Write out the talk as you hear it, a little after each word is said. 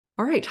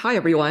All right. Hi,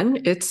 everyone.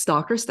 It's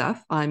Dr.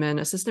 Steph. I'm an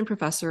assistant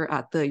professor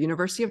at the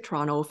University of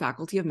Toronto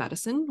Faculty of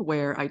Medicine,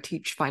 where I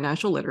teach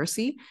financial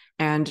literacy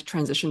and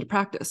transition to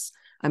practice.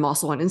 I'm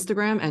also on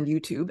Instagram and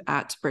YouTube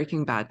at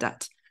Breaking Bad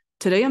Debt.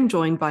 Today, I'm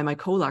joined by my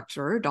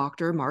co-lecturer,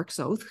 Dr. Mark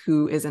Soth,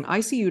 who is an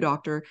ICU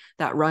doctor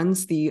that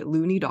runs the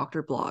Loonie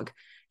Doctor Blog.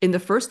 In the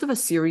first of a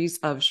series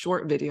of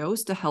short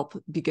videos to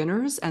help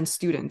beginners and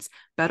students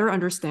better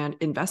understand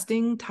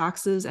investing,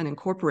 taxes, and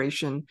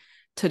incorporation,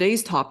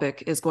 today's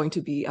topic is going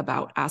to be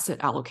about asset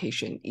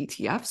allocation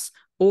ETFs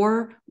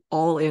or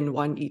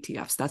all-in-one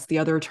ETFs. That's the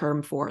other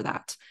term for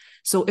that.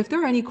 So if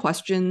there are any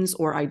questions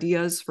or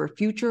ideas for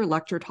future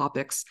lecture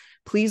topics,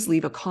 please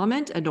leave a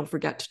comment and don't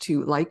forget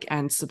to like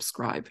and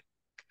subscribe.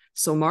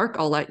 So Mark,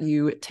 I'll let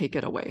you take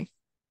it away.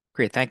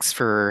 Great. Thanks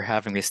for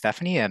having me,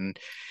 Stephanie. And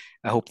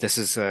I hope this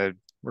is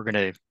we're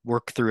going to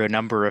work through a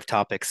number of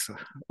topics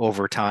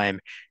over time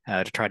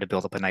to try to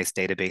build up a nice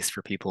database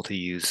for people to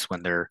use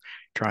when they're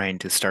trying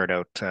to start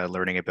out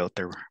learning about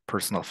their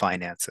personal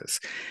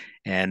finances.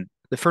 And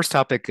the first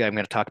topic I'm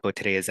going to talk about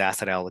today is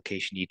asset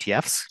allocation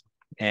ETFs.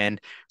 And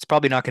it's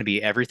probably not going to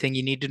be everything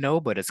you need to know,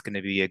 but it's going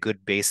to be a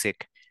good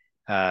basic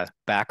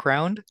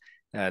background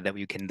that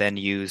we can then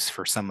use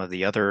for some of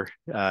the other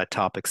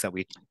topics that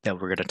we're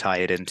going to tie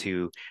it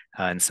into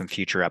in some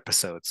future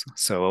episodes.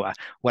 So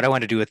what I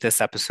want to do with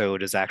this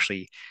episode is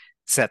actually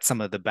set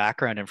some of the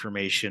background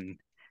information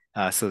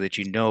so that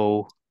you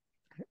know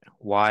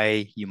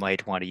why you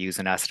might want to use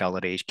an asset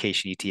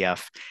allocation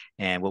ETF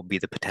and what will be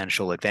the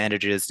potential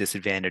advantages,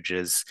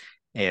 disadvantages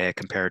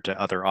compared to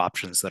other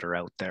options that are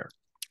out there.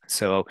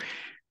 So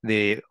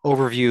the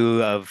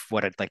overview of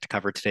what I'd like to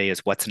cover today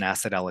is what's an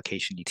asset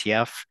allocation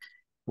ETF,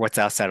 what's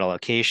asset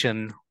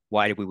allocation,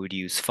 why we would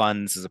use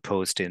funds as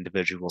opposed to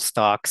individual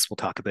stocks. We'll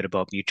talk a bit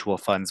about mutual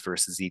funds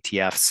versus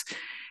ETFs.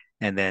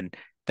 And then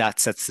that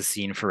sets the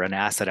scene for an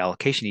asset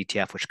allocation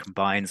ETF, which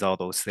combines all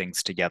those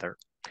things together.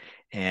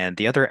 And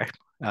the other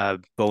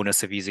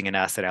bonus of using an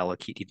asset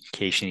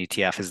allocation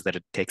ETF is that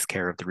it takes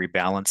care of the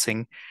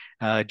rebalancing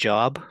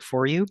job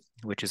for you,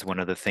 which is one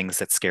of the things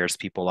that scares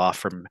people off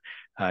from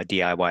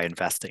DIY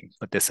investing.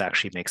 But this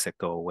actually makes it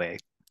go away.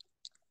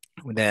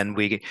 Then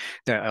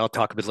I'll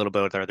talk a little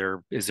about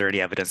is there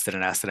any evidence that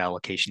an asset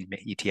allocation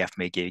ETF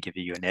may give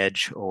you an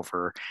edge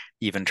over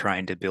even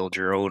trying to build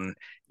your own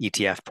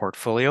ETF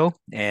portfolio,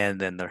 and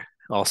then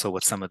also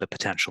what some of the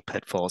potential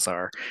pitfalls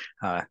are.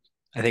 I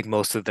think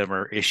most of them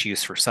are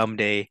issues for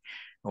someday,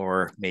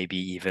 or maybe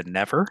even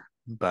never.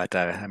 But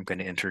I'm going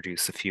to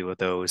introduce a few of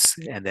those,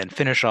 and then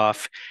finish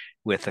off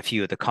with a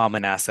few of the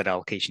common asset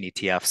allocation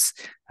ETFs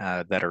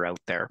that are out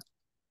there.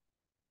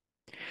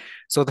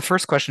 So the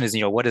first question is,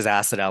 what is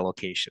asset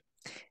allocation?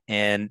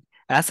 And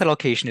asset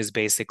allocation is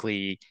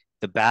basically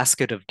the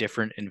basket of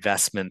different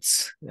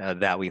investments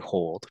that we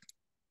hold.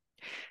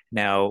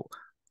 Now,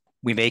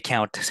 we may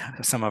count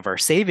some of our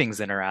savings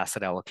in our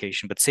asset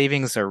allocation, but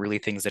savings are really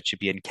things that should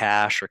be in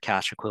cash or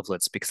cash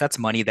equivalents because that's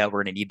money that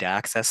we're going to need to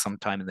access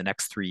sometime in the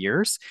next 3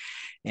 years.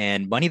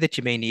 And money that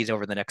you may need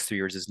over the next 3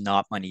 years is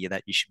not money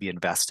that you should be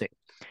investing.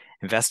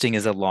 Investing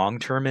is a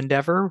long-term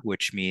endeavor,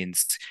 which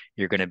means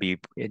you're going to be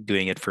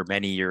doing it for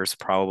many years,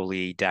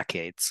 probably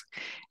decades.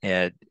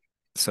 And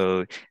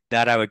so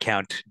that I would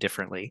count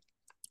differently.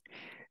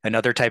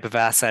 Another type of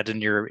asset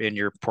in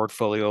your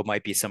portfolio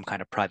might be some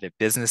kind of private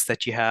business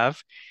that you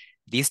have.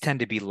 These tend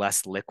to be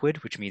less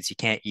liquid, which means you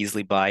can't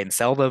easily buy and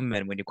sell them.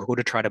 And when you go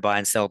to try to buy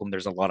and sell them,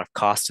 there's a lot of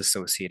cost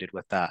associated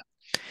with that.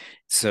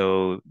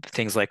 So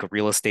things like a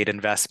real estate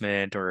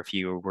investment, or if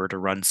you were to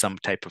run some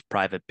type of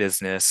private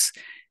business,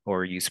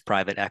 or use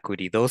private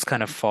equity, those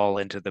kind of fall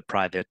into the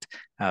private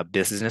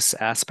business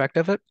aspect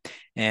of it.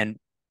 And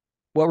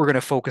what we're going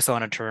to focus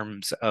on in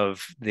terms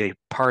of the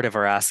part of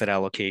our asset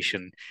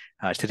allocation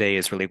today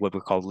is really what we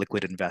call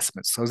liquid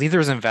investments. So these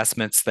are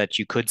investments that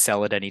you could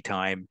sell at any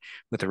time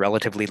with a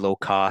relatively low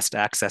cost,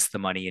 access the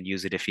money and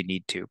use it if you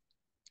need to.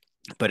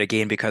 But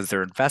again, because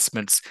they're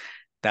investments,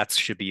 that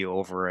should be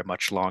over a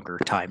much longer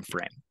time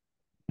frame.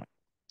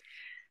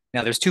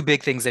 Now, there's two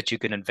big things that you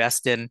can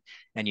invest in,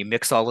 and you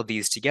mix all of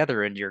these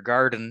together in your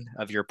garden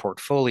of your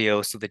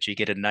portfolio so that you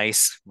get a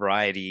nice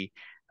variety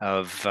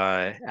of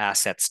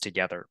assets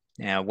together.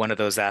 Now, one of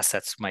those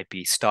assets might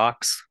be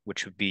stocks,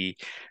 which would be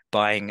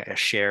buying a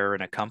share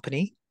in a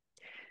company.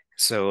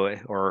 So,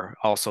 or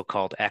also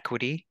called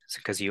equity,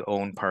 because you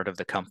own part of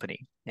the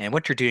company. And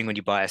what you're doing when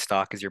you buy a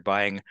stock is you're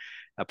buying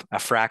a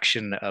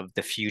fraction of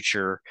the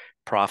future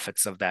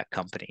profits of that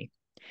company.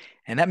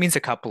 And that means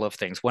a couple of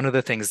things. One of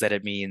the things that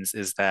it means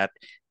is that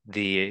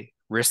the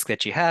risk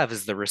that you have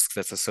is the risk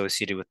that's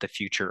associated with the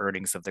future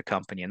earnings of the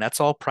company. And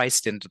that's all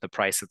priced into the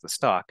price of the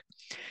stock.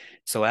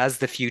 So as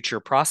the future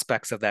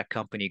prospects of that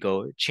company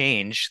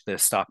change, the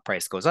stock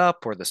price goes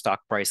up or the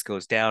stock price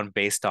goes down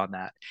based on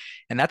that.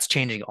 And that's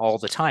changing all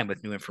the time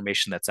with new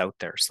information that's out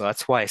there. So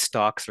that's why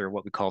stocks are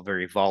what we call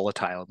very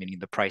volatile, meaning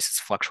the prices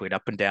fluctuate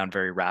up and down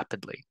very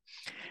rapidly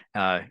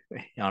on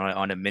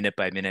a minute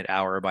by minute,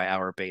 hour by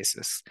hour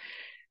basis.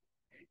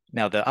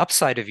 Now, the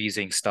upside of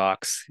using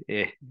stocks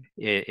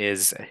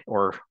is,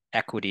 or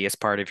equity as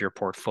part of your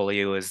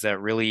portfolio is that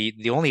really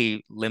the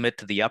only limit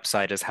to the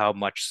upside is how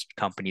much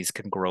companies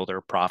can grow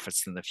their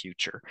profits in the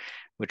future,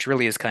 which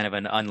really is kind of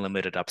an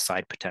unlimited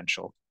upside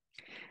potential.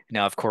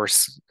 Now, of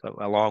course,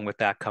 along with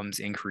that comes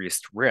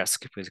increased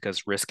risk,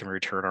 because risk and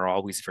return are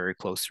always very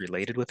closely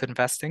related with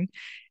investing,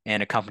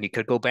 and a company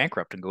could go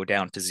bankrupt and go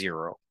down to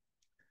zero.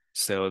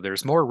 So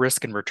there's more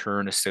risk and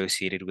return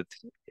associated with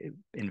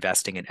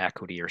investing in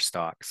equity or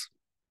stocks.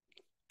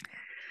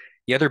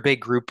 The other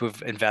big group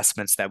of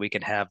investments that we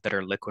can have that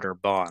are liquid are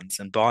bonds.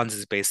 And bonds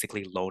is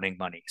basically loaning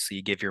money. So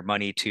you give your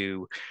money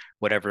to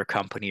whatever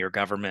company or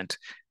government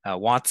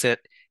wants it,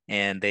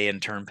 and they in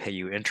turn pay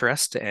you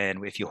interest.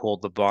 And if you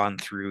hold the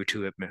bond through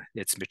to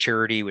its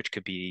maturity, which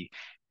could be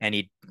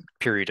any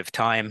period of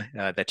time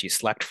that you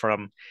select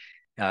from,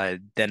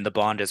 then the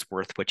bond is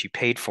worth what you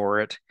paid for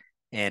it.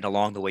 And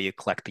along the way, you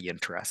collect the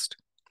interest.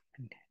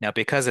 Now,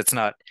 because it's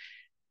not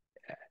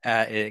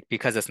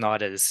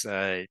as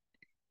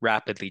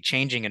rapidly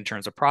changing in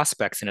terms of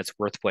prospects, and it's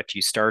worth what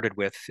you started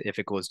with if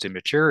it goes to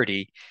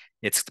maturity,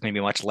 it's going to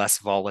be much less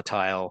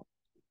volatile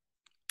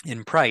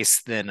in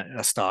price than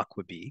a stock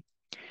would be.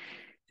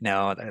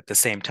 Now, at the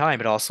same time,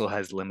 it also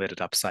has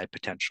limited upside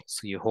potential.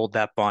 So you hold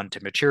that bond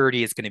to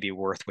maturity, it's going to be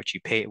worth what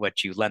you pay,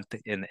 what you lent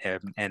in,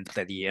 and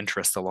the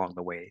interest along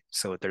the way.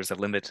 So there's a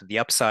limit to the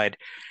upside.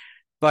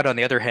 But on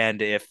the other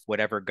hand, if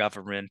whatever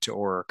government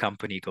or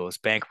company goes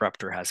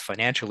bankrupt or has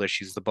financial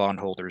issues, the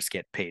bondholders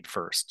get paid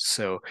first.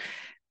 So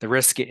the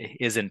risk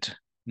isn't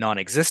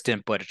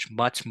non-existent, but it's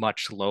much,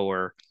 much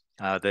lower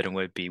than it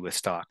would be with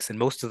stocks. And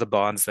most of the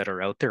bonds that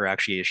are out there are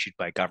actually issued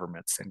by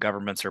governments, and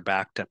governments are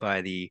backed up by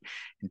the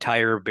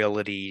entire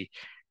ability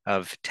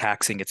of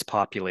taxing its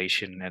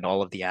population and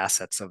all of the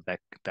assets of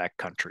that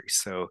country.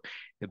 So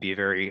it'd be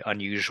very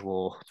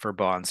unusual for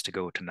bonds to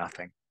go to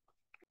nothing.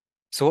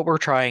 So what we're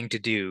trying to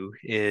do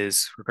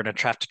is we're going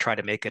to have to try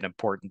to make an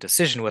important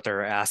decision with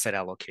our asset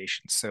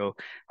allocation. So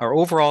our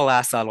overall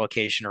asset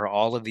allocation are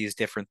all of these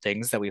different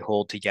things that we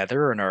hold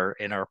together in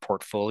our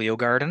portfolio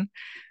garden.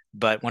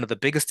 But one of the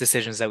biggest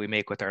decisions that we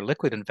make with our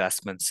liquid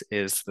investments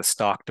is the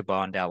stock to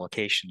bond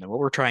allocation. And what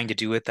we're trying to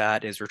do with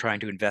that is we're trying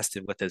to invest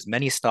it with as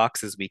many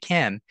stocks as we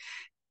can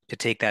to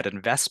take that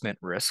investment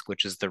risk,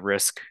 which is the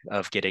risk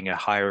of getting a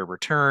higher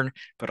return,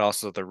 but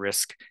also the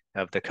risk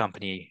of the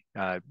company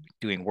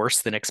doing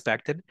worse than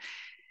expected.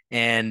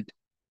 And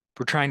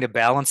we're trying to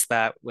balance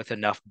that with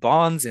enough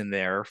bonds in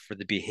there for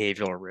the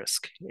behavioral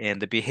risk.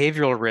 And the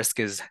behavioral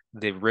risk is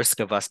the risk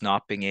of us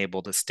not being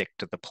able to stick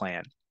to the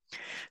plan.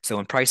 So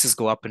when prices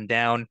go up and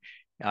down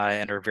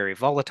and are very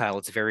volatile,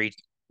 it's very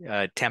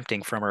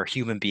tempting from our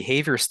human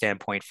behavior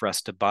standpoint for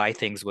us to buy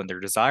things when they're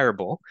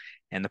desirable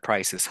and the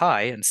price is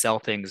high, and sell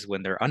things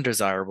when they're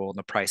undesirable and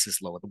the price is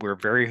low. We're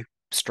very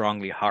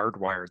strongly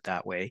hardwired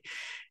that way.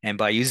 And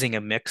by using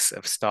a mix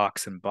of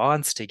stocks and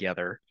bonds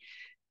together,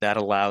 that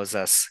allows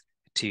us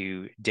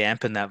to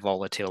dampen that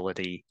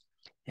volatility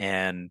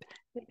and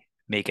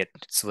make it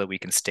so that we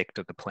can stick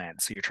to the plan.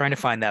 So you're trying to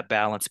find that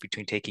balance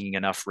between taking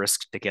enough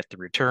risk to get the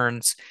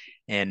returns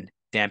and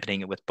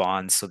dampening it with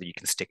bonds so that you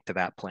can stick to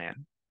that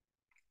plan.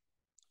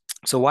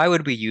 So why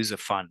would we use a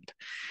fund?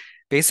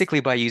 Basically,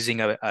 by using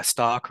a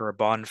stock or a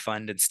bond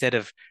fund, instead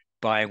of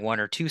buying one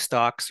or two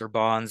stocks or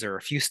bonds or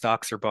a few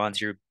stocks or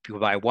bonds, you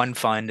buy one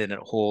fund and it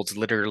holds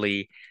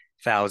literally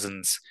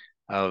thousands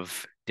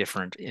of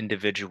different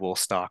individual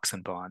stocks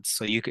and bonds.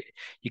 So you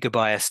could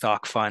buy a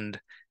stock fund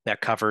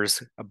that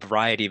covers a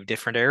variety of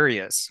different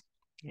areas,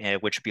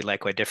 which would be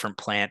like a different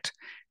plant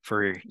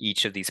for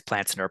each of these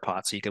plants in our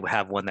pot. So you could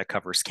have one that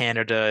covers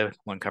Canada,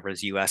 one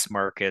covers US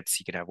markets,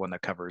 you could have one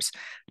that covers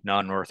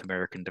non-North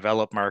American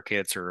developed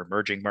markets or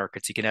emerging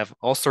markets. You can have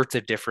all sorts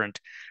of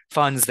different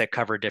funds that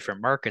cover different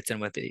markets.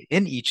 And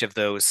within each of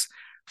those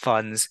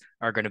funds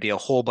are going to be a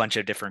whole bunch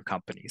of different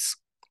companies.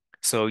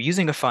 So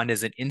using a fund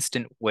is an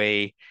instant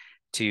way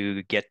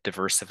to get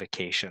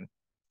diversification.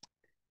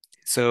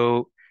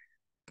 So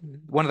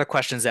one of the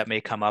questions that may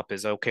come up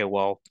is, okay,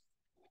 well,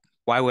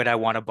 why would I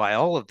want to buy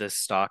all of the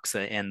stocks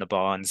and the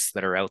bonds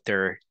that are out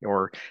there,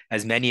 or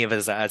as many of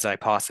as I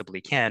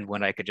possibly can,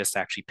 when I could just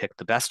actually pick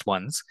the best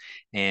ones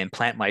and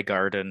plant my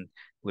garden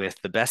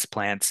with the best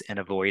plants and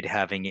avoid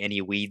having any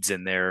weeds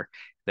in there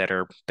that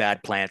are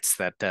bad plants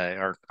that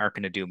aren't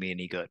going to do me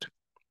any good?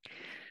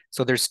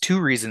 So there's two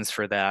reasons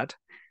for that.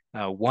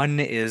 One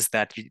is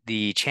that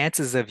the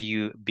chances of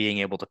you being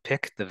able to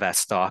pick the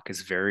best stock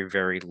is very,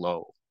 very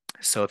low.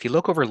 So if you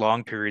look over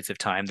long periods of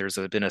time, there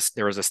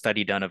was a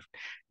study done of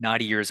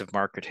 90 years of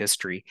market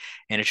history,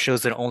 and it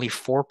shows that only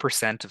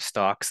 4% of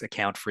stocks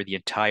account for the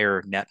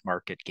entire net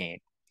market gain,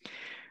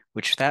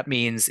 which that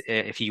means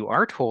if you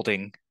aren't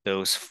holding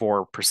those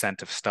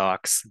 4% of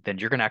stocks, then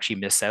you're going to actually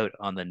miss out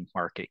on the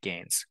market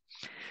gains.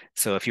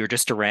 So if you were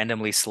just to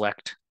randomly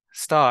select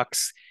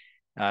stocks,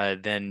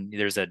 then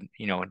there's a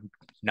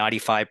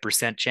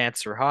 95%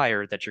 chance or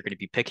higher that you're going to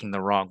be picking the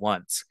wrong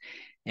ones.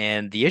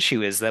 And the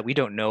issue is that we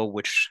don't know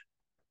which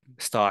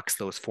stocks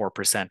those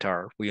 4%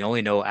 are. We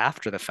only know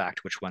after the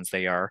fact which ones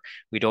they are.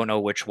 We don't know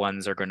which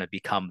ones are going to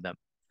become them.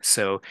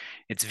 So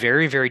it's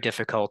very, very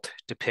difficult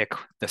to pick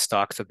the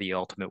stocks of the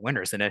ultimate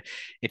winners. And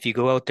if you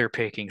go out there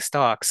picking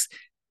stocks,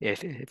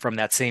 if from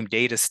that same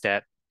data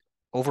set,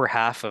 over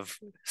half of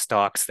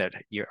stocks that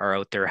are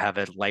out there have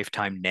a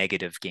lifetime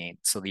negative gain.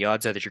 So the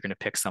odds are that you're going to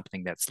pick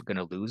something that's going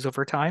to lose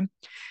over time.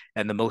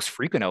 And the most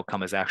frequent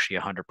outcome is actually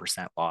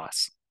 100%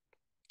 loss.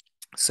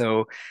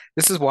 So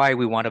this is why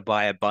we want to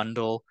buy a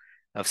bundle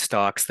of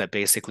stocks that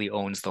basically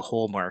owns the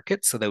whole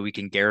market so that we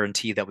can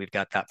guarantee that we've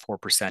got that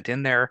 4%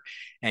 in there.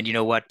 And you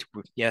know what?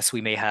 Yes,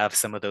 we may have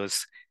some of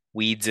those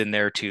weeds in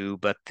there too,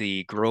 but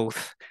the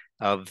growth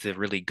of the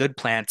really good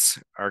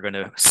plants are going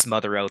to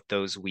smother out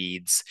those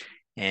weeds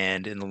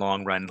and in the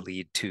long run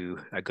lead to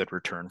a good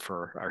return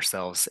for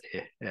ourselves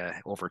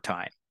over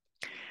time.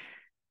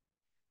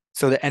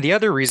 So, and the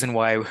other reason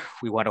why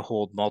we want to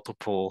hold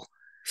multiple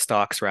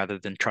stocks rather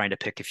than trying to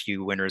pick a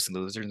few winners and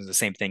losers, and the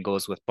same thing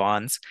goes with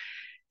bonds,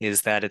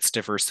 is that it's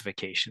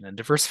diversification. And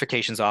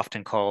diversification is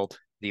often called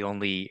the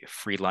only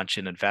free lunch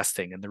in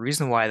investing. And the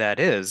reason why that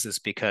is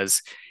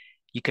because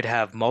you could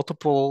have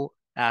multiple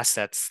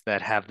assets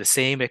that have the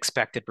same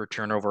expected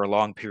return over a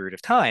long period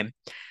of time,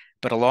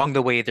 but along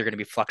the way, they're going to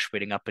be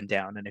fluctuating up and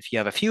down. And if you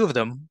have a few of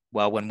them,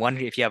 well,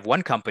 if you have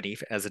one company,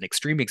 as an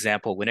extreme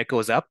example, when it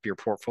goes up, your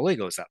portfolio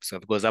goes up. So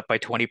if it goes up by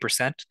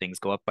 20%, things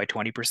go up by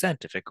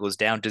 20%. If it goes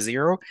down to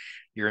zero,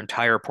 your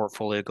entire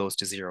portfolio goes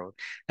to zero.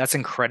 That's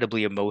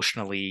incredibly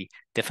emotionally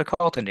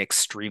difficult and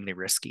extremely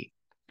risky.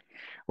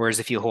 Whereas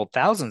if you hold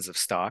thousands of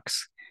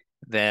stocks,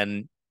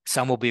 then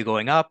some will be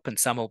going up and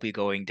some will be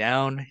going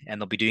down, and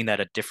they'll be doing that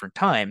at different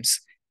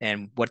times.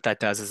 And what that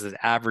does is it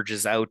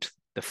averages out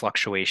the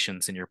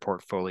fluctuations in your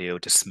portfolio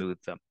to smooth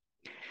them.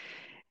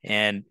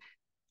 And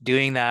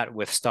doing that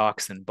with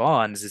stocks and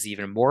bonds is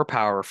even more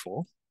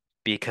powerful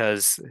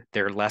because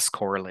they're less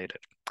correlated.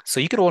 So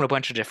you could own a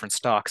bunch of different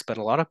stocks, but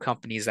a lot of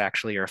companies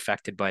actually are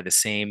affected by the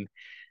same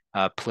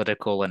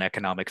political and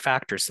economic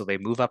factors. So they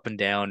move up and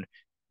down,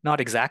 not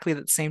exactly at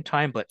the same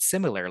time, but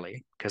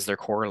similarly because they're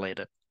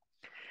correlated.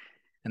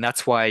 And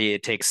that's why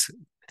it takes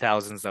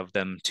thousands of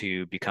them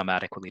to become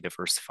adequately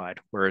diversified.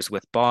 Whereas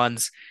with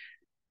bonds,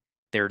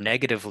 they're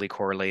negatively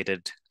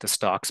correlated to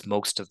stocks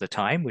most of the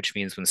time, which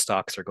means when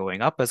stocks are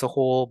going up as a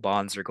whole,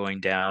 bonds are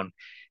going down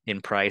in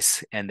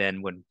price. And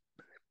then when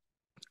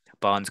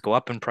bonds go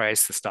up in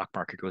price, the stock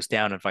market goes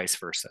down and vice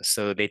versa.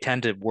 So they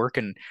tend to work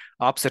in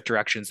opposite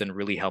directions and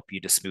really help you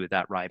to smooth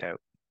that ride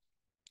out.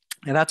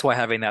 And that's why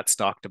having that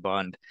stock to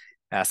bond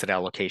asset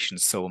allocation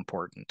is so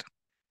important.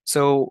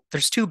 So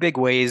there's two big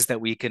ways that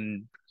we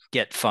can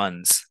get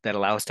funds that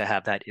allow us to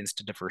have that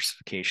instant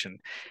diversification.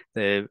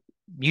 The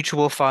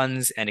mutual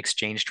funds and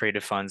exchange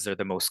traded funds are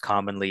the most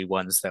commonly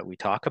ones that we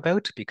talk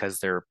about because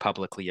they're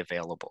publicly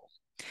available.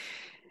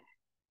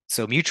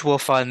 So mutual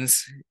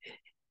funds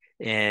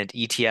and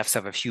ETFs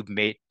have a few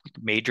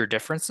major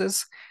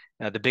differences.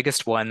 The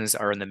biggest ones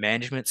are in the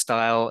management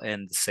style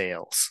and the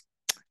sales.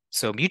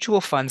 So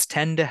mutual funds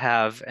tend to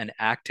have an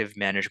active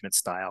management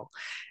style.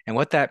 And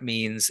what that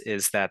means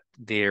is that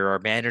there are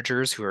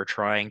managers who are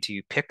trying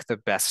to pick the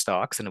best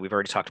stocks. And we've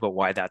already talked about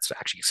why that's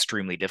actually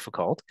extremely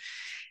difficult.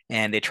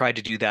 And they try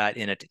to do that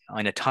in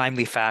a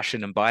timely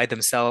fashion and buy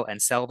them, sell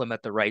them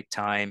at the right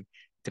time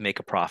to make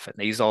a profit.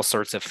 And they use all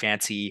sorts of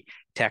fancy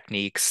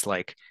techniques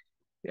like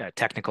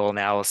technical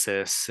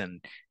analysis,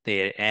 and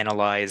they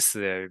analyze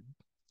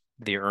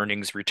the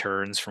earnings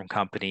returns from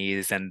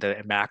companies and the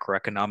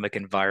macroeconomic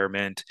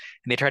environment.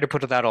 And they try to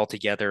put that all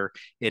together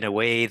in a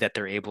way that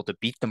they're able to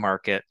beat the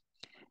market.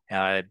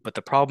 But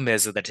the problem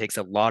is that it takes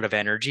a lot of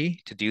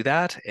energy to do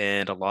that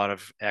and a lot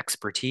of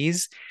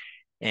expertise.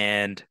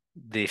 And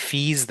the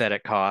fees that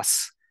it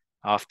costs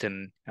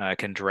often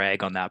can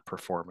drag on that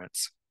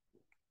performance.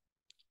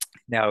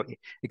 Now,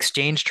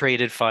 exchange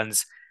traded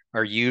funds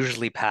are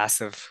usually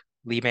passively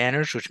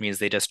managed, which means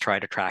they just try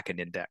to track an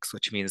index,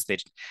 which means they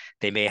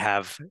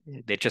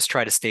just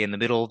try to stay in the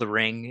middle of the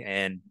ring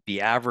and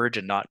be average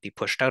and not be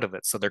pushed out of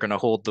it. So they're going to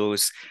hold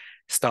those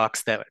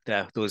stocks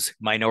those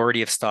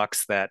minority of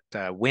stocks that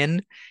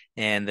win,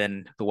 and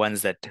then the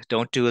ones that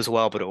don't do as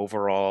well, but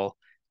overall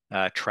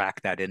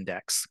track that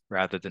index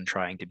rather than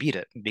trying to beat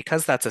it. And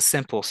because that's a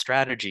simple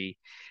strategy,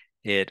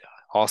 it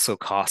also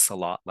costs a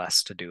lot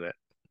less to do it.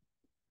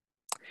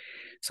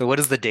 So what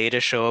does the data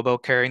show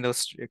about comparing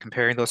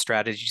those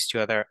strategies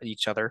to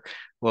each other?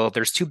 Well,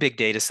 there's two big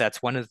data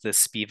sets. One is the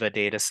𝗧ci𝗽𝗶𝗰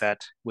data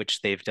set,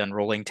 which they've done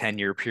rolling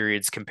 10-year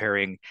periods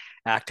comparing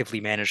actively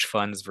managed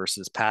funds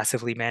versus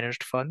passively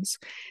managed funds,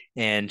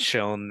 and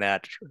shown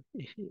that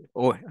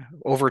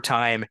over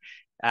time,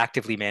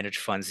 actively managed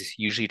funds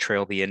usually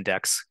trail the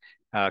index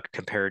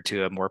compared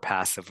to a more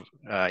passive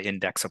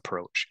index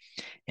approach.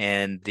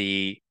 And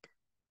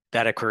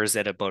that occurs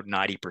at about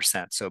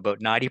 90%. So about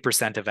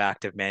 90% of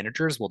active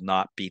managers will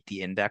not beat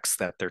the index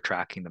that they're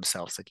tracking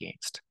themselves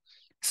against.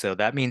 So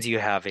that means you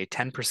have a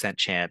 10%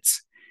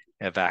 chance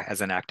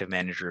as an active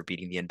manager of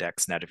beating the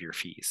index net of your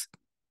fees.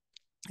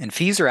 And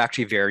fees are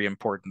actually very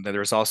important.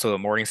 There's also a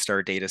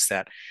Morningstar data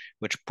set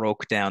which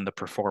broke down the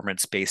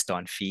performance based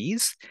on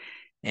fees.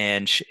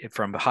 and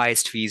from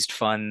highest fees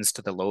funds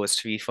to the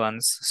lowest fee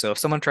funds. So if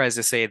someone tries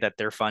to say that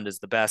their fund is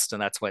the best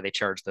and that's why they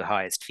charge the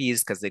highest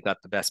fees because they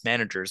got the best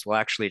managers, well,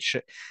 actually,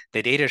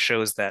 the data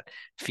shows that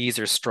fees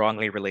are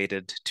strongly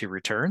related to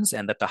returns,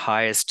 and that the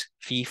highest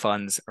fee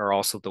funds are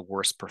also the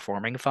worst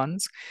performing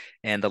funds,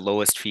 and the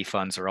lowest fee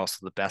funds are also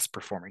the best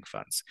performing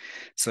funds.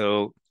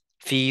 So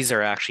fees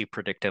are actually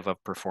predictive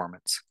of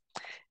performance.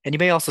 And you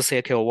may also say,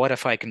 okay, well, what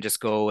if I can just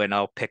go and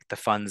I'll pick the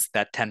funds,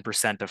 that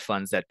 10% of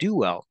funds that do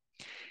well?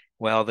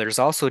 Well, there's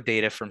also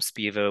data from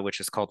𝗧ci𝗽𝗶𝗰𝘀, which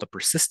is called the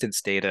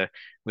persistence data,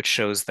 which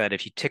shows that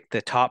if you take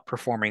the top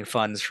performing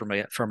funds from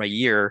a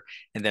year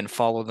and then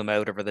follow them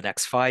out over the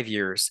next 5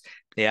 years,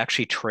 they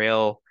actually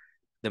trail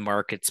the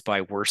markets by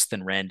worse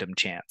than random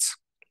chance.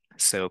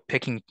 So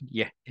picking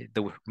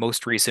the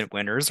most recent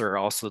winners are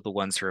also the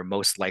ones who are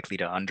most likely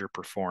to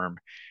underperform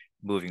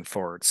moving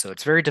forward. So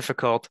it's very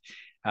difficult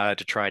to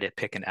try to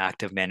pick an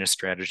active managed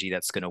strategy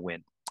that's going to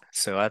win.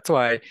 So that's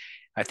why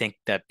I think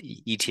that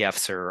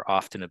ETFs are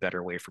often a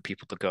better way for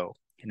people to go.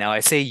 Now,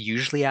 I say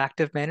usually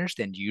active managed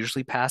and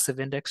usually passive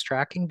index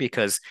tracking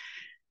because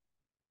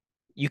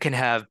you can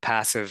have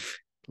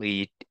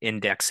passively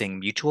indexing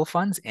mutual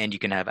funds and you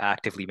can have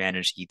actively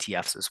managed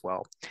ETFs as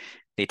well.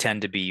 They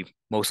tend to be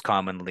most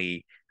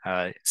commonly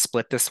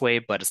split this way,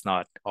 but it's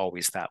not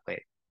always that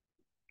way.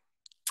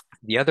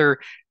 The other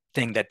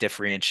thing that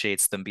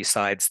differentiates them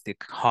besides the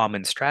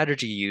common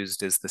strategy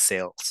used is the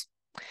sales.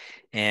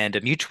 And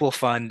a mutual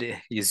fund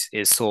is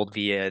sold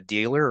via a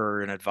dealer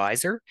or an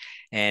advisor.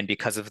 And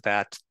because of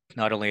that,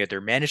 not only are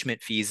there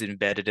management fees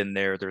embedded in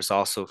there, there's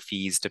also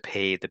fees to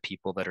pay the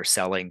people that are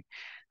selling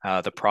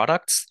the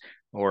products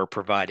or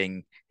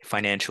providing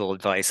financial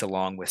advice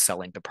along with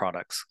selling the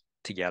products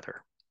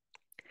together.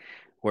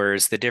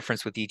 Whereas the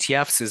difference with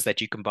ETFs is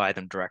that you can buy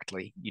them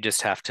directly. You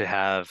just have to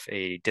have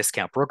a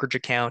discount brokerage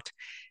account,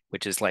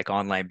 which is like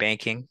online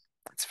banking.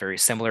 It's very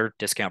similar.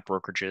 Discount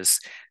brokerages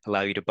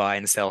allow you to buy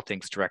and sell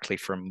things directly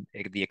from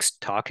the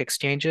stock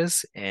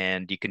exchanges,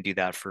 and you can do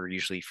that for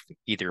usually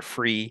either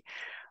free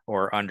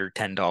or under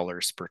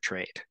 $10 per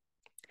trade.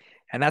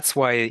 And that's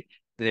why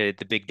the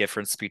big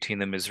difference between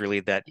them is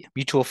really that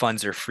mutual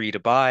funds are free to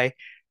buy,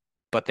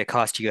 but they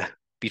cost you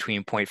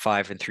between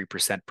 0.5 and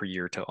 3% per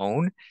year to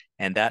own,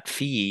 and that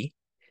fee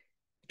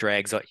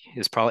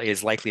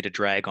is likely to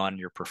drag on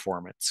your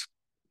performance.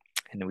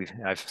 And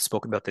I've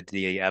spoken about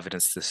the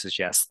evidence to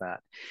suggest that.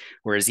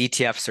 Whereas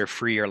ETFs are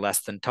free or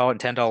less than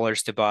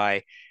 $10 to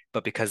buy,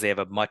 but because they have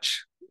a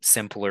much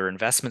simpler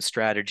investment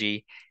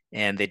strategy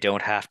and they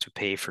don't have to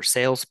pay for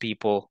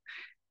salespeople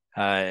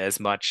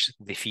as much,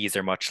 the fees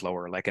are much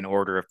lower, like an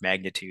order of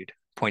magnitude,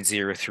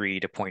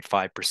 0.03 to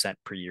 0.5%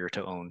 per year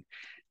to own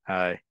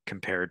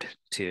compared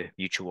to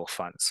mutual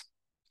funds.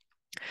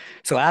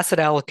 So asset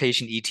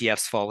allocation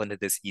ETFs fall into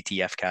this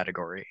ETF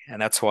category.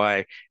 And that's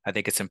why I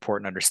think it's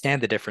important to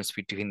understand the difference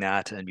between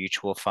that and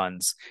mutual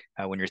funds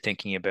when you're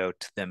thinking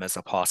about them as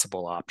a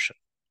possible option.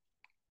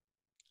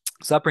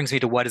 So that brings me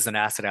to what is an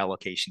asset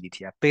allocation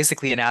ETF.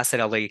 Basically, an asset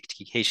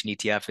allocation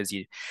ETF is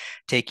you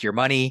take your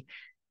money,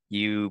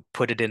 you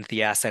put it into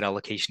the asset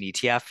allocation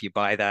ETF, you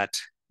buy that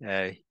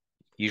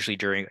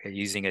usually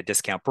using a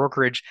discount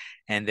brokerage,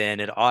 and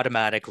then it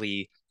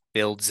automatically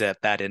builds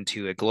that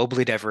into a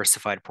globally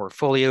diversified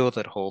portfolio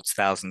that holds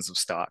thousands of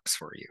stocks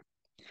for you.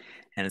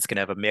 And it's going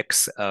to have a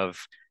mix of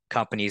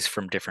companies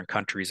from different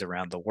countries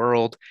around the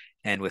world,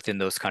 and within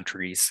those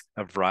countries,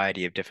 a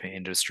variety of different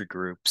industry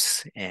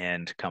groups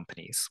and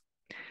companies.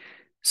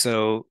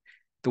 So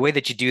the way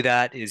that you do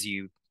that is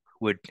you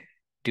would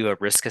do a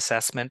risk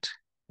assessment,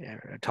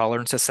 a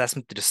tolerance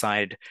assessment to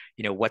decide,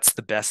 what's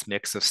the best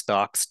mix of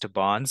stocks to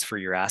bonds for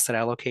your asset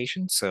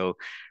allocation. So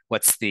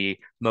what's the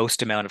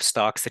most amount of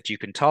stocks that you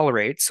can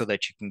tolerate so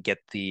that you can get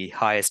the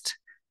highest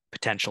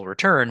potential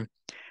return,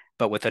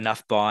 but with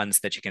enough bonds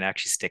that you can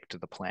actually stick to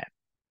the plan.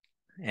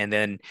 And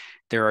then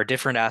there are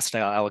different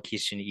asset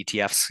allocation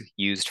ETFs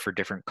used for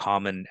different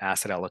common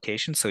asset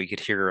allocations. So you could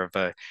hear of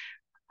a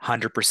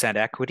 100%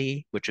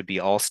 equity, which would be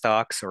all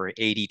stocks, or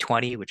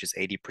 80-20, which is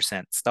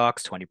 80%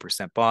 stocks,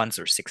 20% bonds,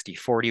 or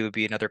 60-40 would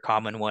be another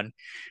common one,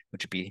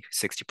 which would be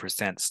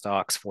 60%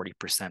 stocks,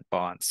 40%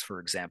 bonds, for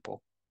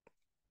example.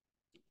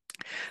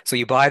 So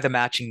you buy the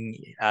matching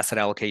asset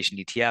allocation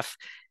ETF,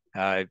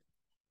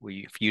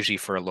 usually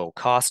for a low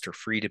cost or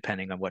free,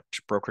 depending on what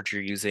brokerage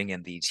you're using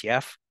in the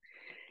ETF.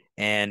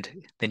 And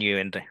then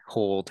you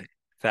hold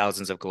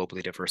thousands of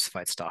globally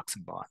diversified stocks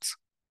and bonds.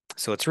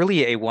 So it's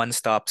really a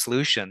one-stop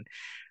solution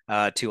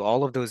to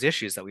all of those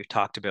issues that we've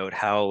talked about,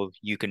 how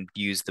you can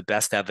use the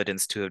best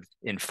evidence to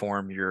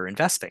inform your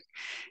investing.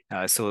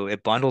 So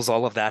it bundles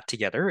all of that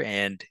together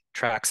and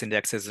tracks,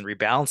 indexes, and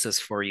rebalances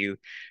for you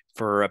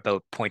for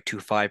about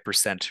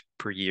 0.25%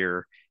 per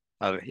year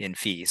in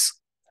fees.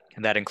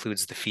 And that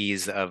includes the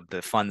fees of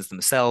the funds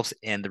themselves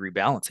and the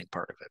rebalancing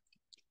part of it.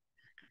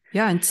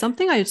 Yeah, and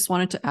something I just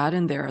wanted to add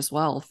in there as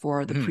well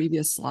for the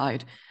previous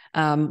slide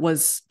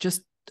was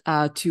just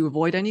to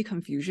avoid any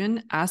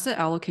confusion, asset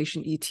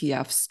allocation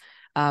ETFs,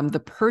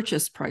 the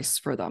purchase price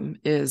for them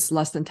is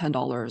less than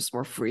 $10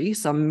 or free.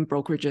 Some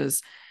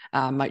brokerages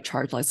might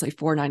charge, let's say,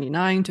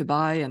 $4.99 to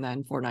buy and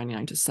then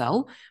 $4.99 to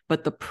sell.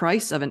 But the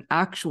price of an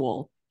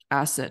actual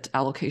asset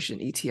allocation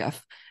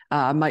ETF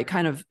might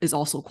is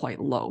also quite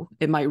low.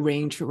 It might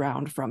range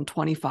around from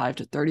 $25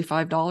 to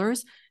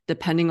 $35,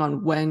 depending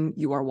on when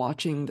you are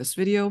watching this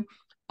video.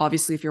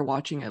 Obviously, if you're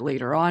watching it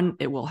later on,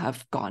 it will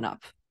have gone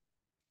up.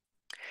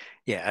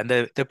 Yeah, and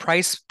the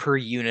price per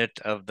unit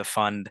of the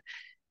fund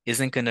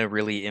isn't going to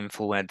really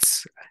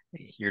influence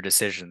your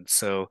decision.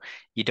 So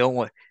you don't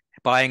want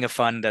buying a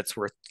fund that's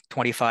worth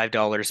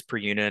 $25 per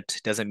unit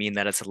doesn't mean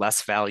that it's a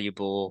less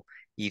valuable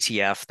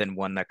ETF than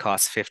one that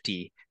costs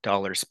 $50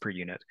 per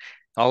unit.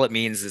 All it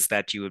means is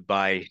that you would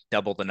buy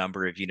double the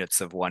number of units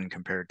of one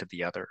compared to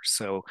the other.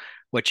 So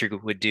what you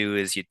would do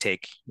is you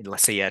take,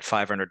 let's say you had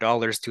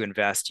 $500 to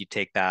invest, you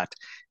take that,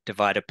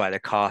 divide it by the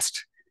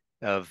cost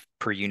of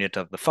per unit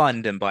of the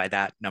fund, and buy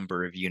that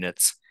number of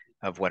units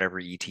of whatever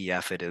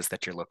ETF it is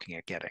that you're looking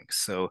at getting.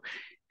 So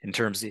in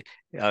terms of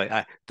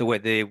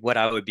what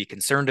I would be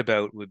concerned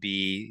about would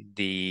be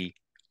the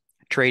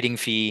trading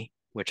fee,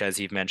 which, as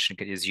you've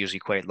mentioned, is usually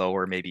quite low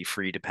or maybe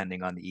free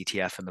depending on the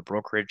ETF and the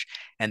brokerage.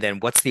 And then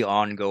what's the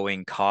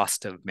ongoing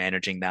cost of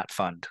managing that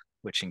fund,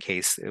 which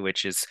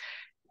is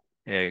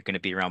going to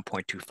be around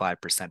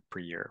 0.25% per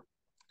year.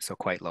 So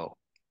quite low.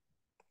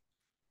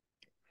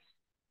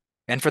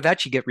 And for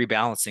that, you get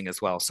rebalancing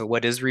as well. So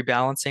what is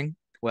rebalancing?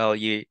 Well,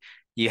 you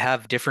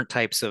have different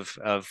types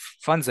of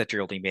funds that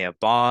you're holding. You may have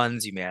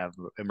bonds, you may have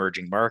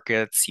emerging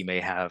markets, you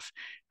may have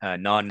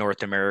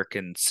non-North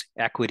American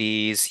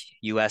equities,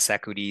 US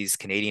equities,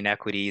 Canadian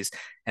equities,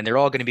 and they're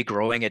all going to be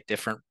growing at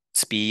different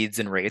speeds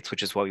and rates,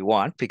 which is what we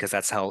want because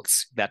that's how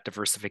that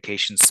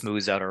diversification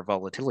smooths out our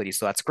volatility.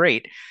 So that's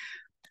great.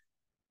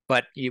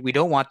 But we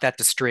don't want that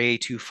to stray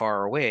too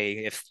far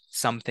away if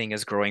something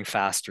is growing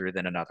faster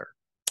than another.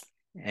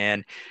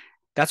 And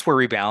that's where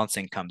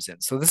rebalancing comes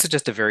in. So this is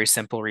just a very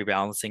simple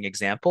rebalancing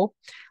example.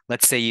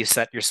 Let's say you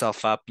set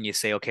yourself up and you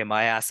say, okay,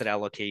 my asset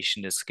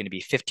allocation is going to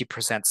be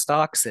 50%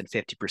 stocks and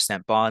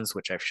 50% bonds,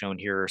 which I've shown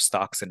here are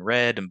stocks in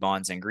red and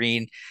bonds in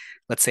green.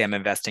 Let's say I'm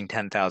investing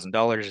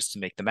 $10,000 just to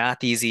make the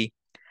math easy.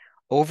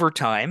 Over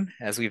time,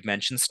 as we've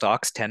mentioned,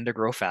 stocks tend to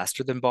grow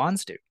faster than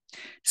bonds do.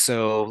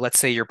 So let's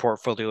say your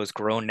portfolio has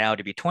grown now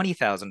to be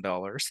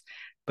 $20,000.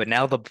 But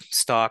now the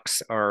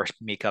stocks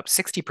make up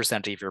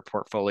 60% of your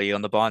portfolio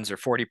and the bonds are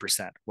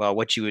 40%. Well,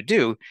 what you would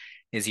do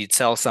is you'd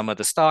sell some of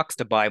the stocks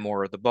to buy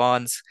more of the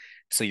bonds.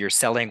 So you're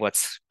selling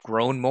what's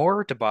grown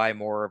more to buy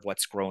more of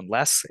what's grown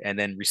less, and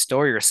then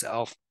restore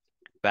yourself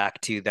back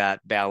to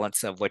that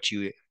balance of what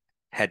you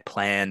had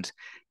planned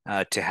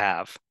to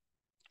have.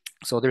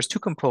 So there's two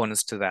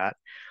components to that.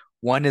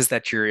 One is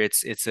that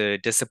it's a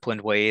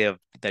disciplined way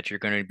that you're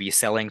going to be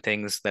selling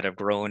things that have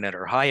grown that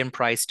are high in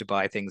price to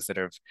buy things that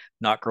have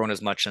not grown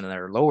as much and that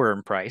are lower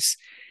in price.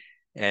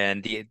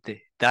 And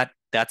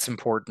that's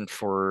important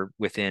for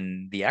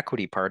within the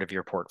equity part of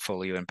your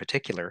portfolio in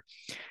particular.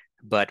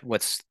 But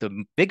what's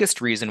the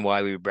biggest reason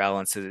why we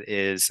balance it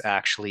is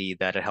actually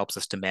that it helps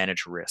us to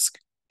manage risk.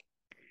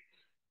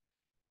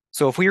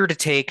 So if we were to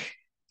take,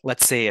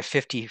 let's say, a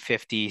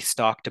 50-50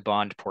 stock to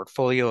bond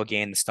portfolio,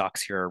 again, the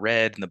stocks here are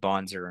red and the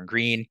bonds are in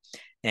green,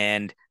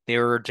 and they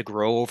were to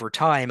grow over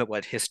time at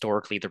what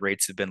historically the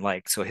rates have been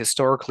like. So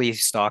historically,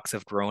 stocks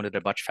have grown at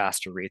a much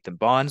faster rate than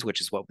bonds,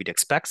 which is what we'd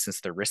expect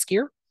since they're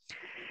riskier.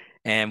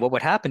 And what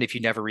would happen if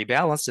you never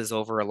rebalanced is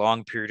over a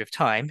long period of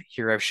time,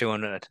 here I've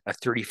shown a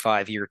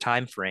 35-year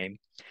time frame,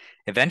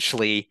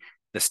 eventually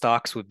the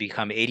stocks would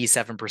become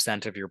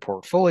 87% of your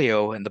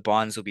portfolio and the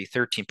bonds will be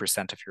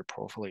 13% of your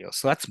portfolio.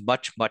 So that's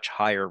much, much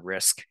higher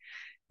risk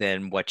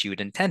than what you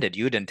had intended.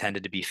 You had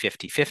intended to be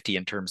 50-50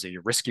 in terms of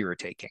your risk you were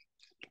taking.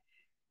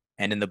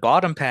 And in the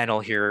bottom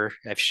panel here,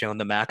 I've shown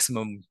the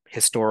maximum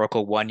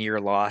historical 1-year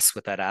loss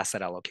with that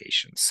asset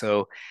allocation.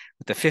 So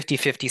with the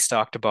 50-50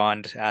 stock to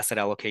bond asset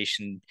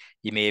allocation,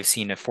 you may have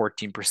seen a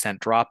 14%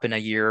 drop in a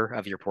year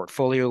of your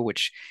portfolio,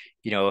 which,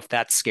 if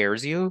that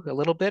scares you a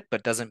little bit,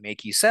 but doesn't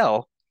make you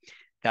sell,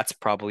 that's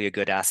probably a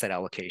good asset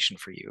allocation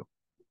for you.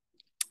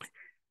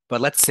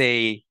 But let's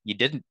say you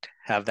didn't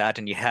have that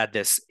and you had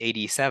this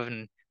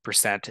 87%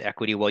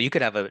 equity. Well, you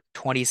could have a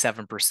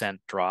 27%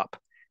 drop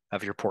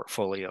of your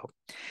portfolio.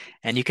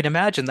 And you can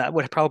imagine that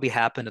would probably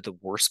happen at the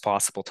worst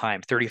possible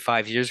time.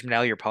 35 years from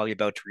now, you're probably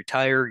about to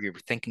retire. You're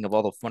thinking of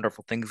all the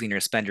wonderful things you're going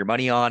to spend your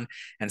money on.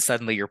 And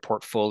suddenly your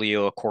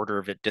portfolio, a quarter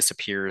of it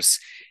disappears.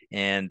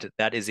 And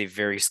that is a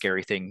very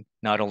scary thing,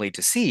 not only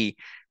to see,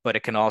 but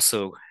it can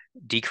also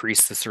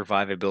decrease the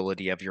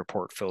survivability of your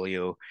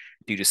portfolio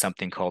due to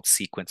something called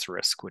sequence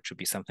risk, which would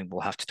be something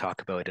we'll have to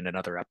talk about in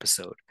another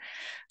episode.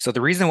 So the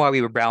reason why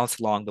we were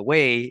balanced along the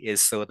way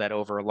is so that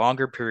over a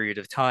longer period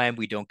of time,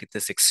 we don't get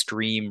this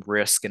extreme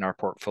risk in our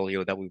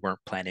portfolio that we weren't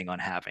planning on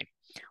having.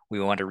 We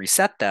want to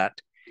reset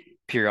that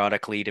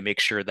periodically to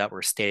make sure that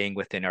we're staying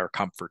within our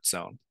comfort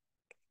zone.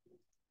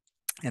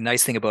 And the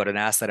nice thing about an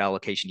asset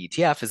allocation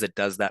ETF is it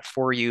does that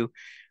for you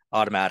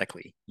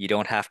automatically. You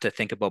don't have to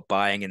think about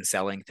buying and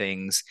selling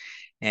things,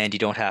 and you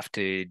don't have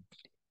to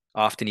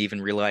often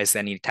even realize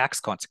any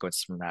tax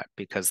consequences from that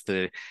because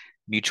the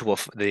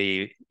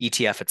the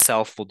ETF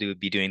itself will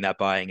be doing that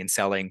buying and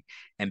selling.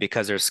 And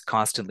because there's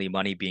constantly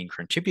money being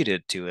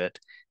contributed to it,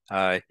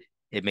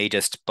 it may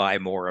just buy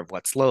more of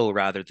what's low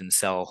rather than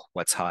sell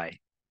what's high.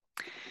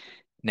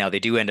 Now, they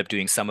do end up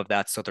doing some of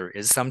that, so there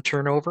is some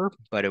turnover,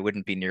 but it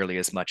wouldn't be nearly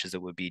as much as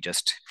it would be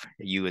just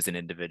you as an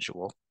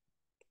individual.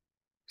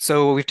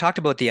 So we've talked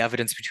about the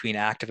evidence between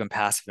active and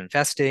passive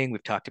investing.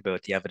 We've talked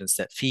about the evidence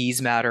that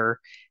fees matter,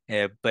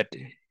 but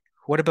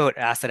what about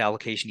asset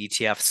allocation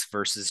ETFs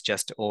versus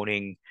just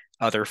owning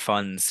other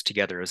funds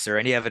together? Is there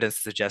any evidence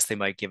to suggest they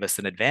might give us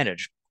an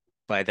advantage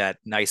by that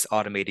nice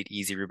automated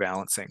easy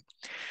rebalancing?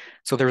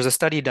 So there was a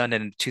study done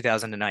in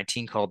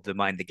 2019 called the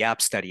Mind the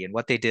Gap study. And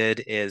what they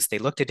did is they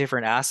looked at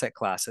different asset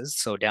classes.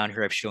 So down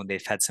here, I've shown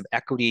they've had some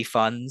equity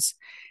funds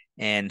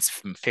and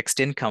some fixed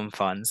income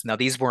funds. Now,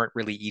 these weren't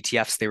really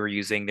ETFs they were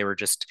using. They were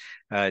just,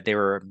 they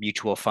were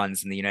mutual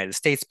funds in the United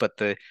States, but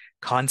the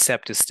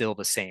concept is still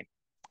the same.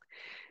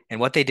 And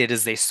what they did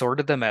is they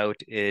sorted them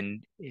out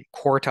in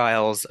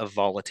quartiles of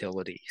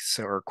volatility,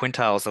 or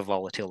quintiles of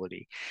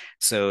volatility.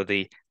 So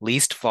the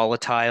least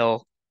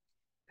volatile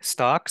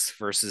stocks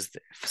versus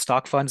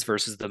stock funds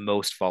versus the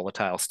most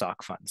volatile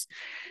stock funds.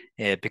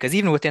 Because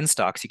even within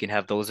stocks, you can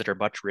have those that are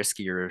much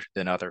riskier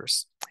than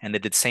others. And they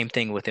did the same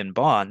thing within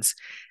bonds.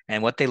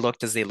 And what they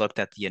looked is they looked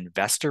at the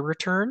investor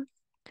return,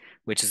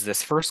 which is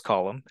this first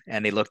column,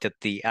 and they looked at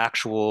the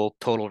actual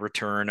total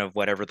return of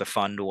whatever the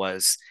fund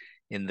was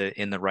in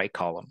the right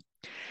column.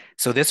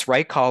 So this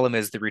right column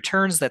is the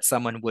returns that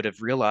someone would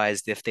have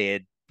realized if they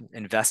had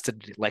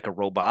invested like a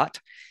robot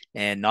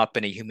and not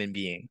been a human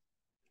being.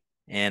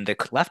 And the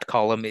left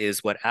column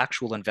is what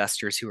actual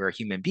investors who are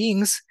human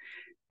beings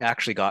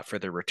actually got for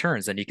their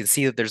returns. And you can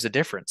see that there's a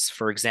difference.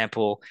 For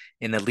example,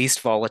 in the least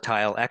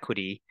volatile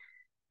equity,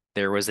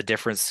 there was a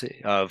difference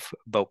of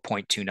about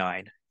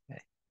 0.29.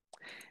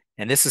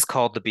 And this is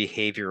called the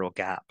behavioral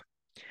gap.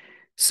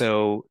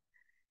 So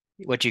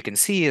what you can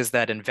see is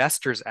that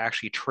investors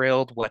actually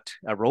trailed what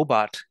a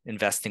robot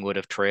investing would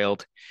have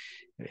trailed,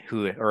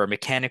 or a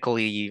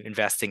mechanically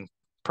investing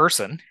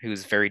person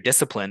who's very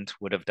disciplined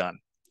would have done.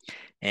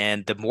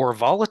 And the more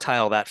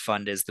volatile that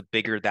fund is, the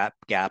bigger that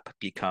gap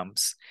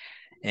becomes.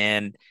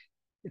 And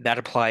that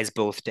applies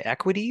both to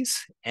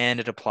equities and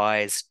it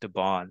applies to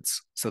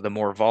bonds. So the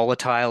more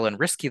volatile and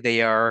risky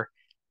they are,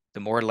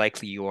 the more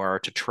likely you are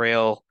to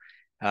trail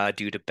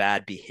due to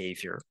bad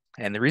behavior.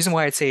 And the reason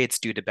why I'd say it's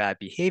due to bad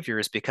behavior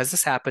is because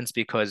this happens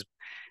because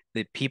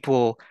the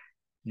people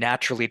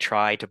naturally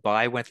try to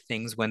buy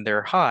things when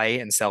they're high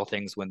and sell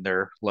things when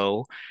they're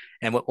low.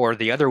 And or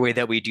the other way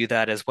that we do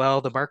that as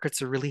well, the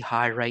markets are really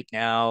high right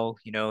now,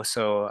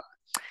 so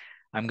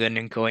I'm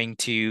going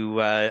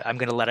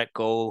to let it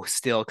go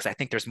still because I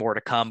think there's more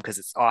to come because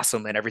it's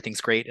awesome and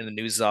everything's great and the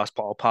news is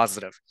all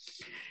positive.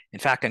 In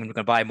fact, I'm going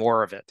to buy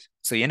more of it.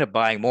 So you end up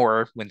buying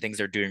more when things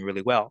are doing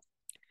really well.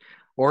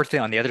 Or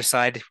on the other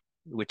side,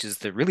 which is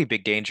the really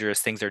big danger, is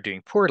things are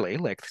doing poorly.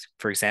 Like,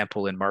 for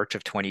example, in March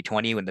of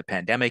 2020, when the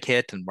pandemic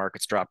hit and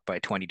markets dropped by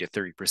 20 to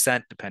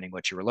 30%, depending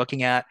what you were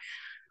looking at,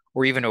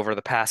 or even over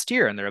the past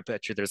year. And I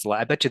bet you there's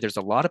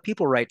a lot of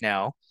people right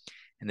now,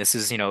 and this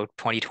is,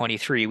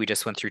 2023, we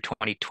just went through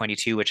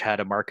 2022, which had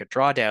a market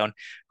drawdown.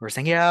 We're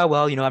saying, yeah,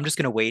 well, I'm just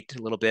going to wait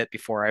a little bit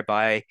before I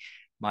buy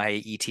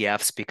my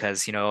ETFs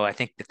because, I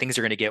think that things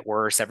are going to get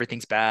worse.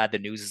 Everything's bad. The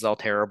news is all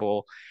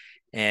terrible.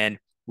 And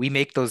we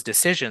make those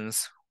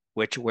decisions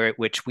which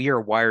we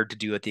are wired to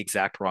do at the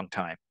exact wrong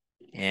time.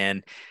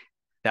 And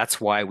that's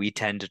why we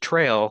tend to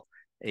trail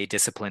a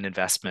disciplined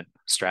investment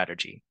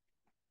strategy.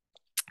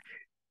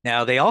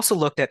 Now, they also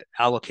looked at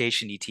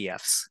allocation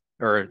ETFs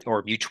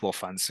or mutual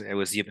funds. It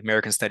was the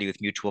American study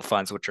with mutual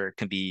funds, which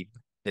the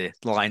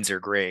lines are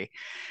gray.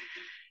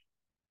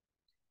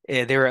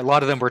 A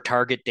lot of them were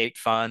target date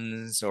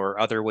funds or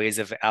other ways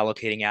of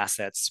allocating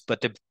assets.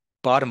 But the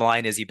bottom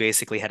line is you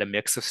basically had a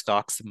mix of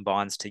stocks and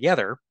bonds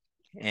together,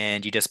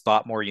 and you just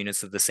bought more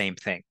units of the same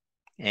thing.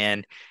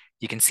 And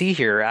you can see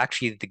here,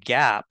 actually, the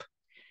gap,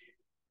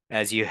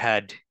 as you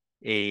had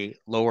a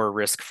lower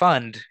risk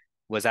fund,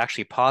 was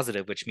actually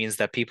positive, which means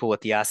that people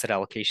with the asset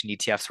allocation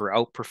ETFs were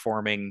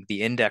outperforming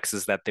the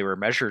indexes that they were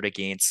measured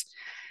against.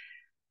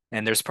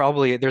 And there's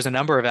a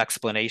number of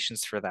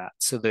explanations for that.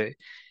 So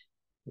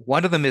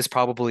one of them is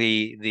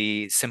probably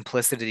the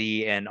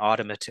simplicity and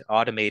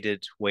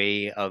automated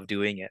way of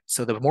doing it.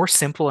 So the more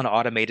simple and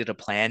automated a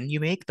plan you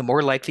make, the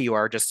more likely you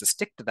are just to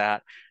stick to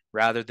that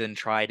rather than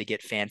try to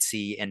get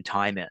fancy and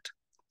time it.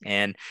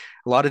 And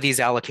a lot of these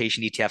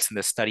allocation ETFs in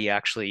this study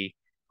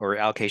or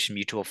allocation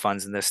mutual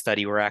funds in this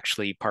study were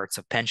actually parts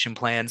of pension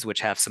plans, which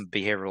have some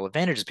behavioral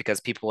advantages because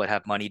people would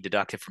have money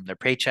deducted from their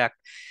paycheck.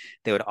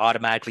 They would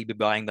automatically be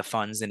buying the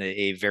funds in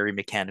a very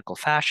mechanical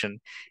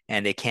fashion,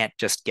 and they can't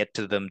just get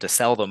to them to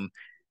sell them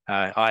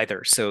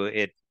either. So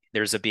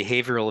there's a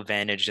behavioral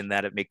advantage in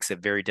that it makes it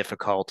very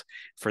difficult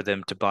for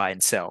them to buy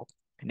and sell.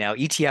 Now,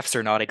 ETFs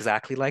are not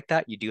exactly like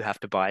that. You do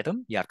have to buy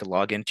them. You have to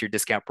log into your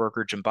discount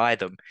brokerage and buy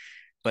them,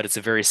 but it's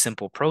a very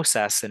simple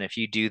process. And if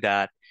you do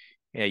that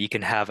you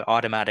can have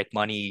automatic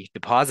money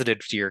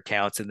deposited to your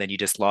accounts, and then you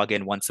just log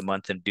in once a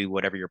month and do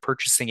whatever you're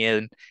purchasing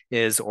in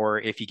is, or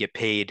if you get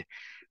paid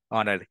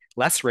on a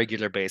less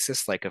regular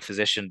basis, like a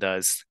physician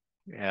does,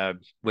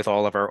 with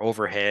all of our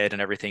overhead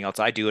and everything else,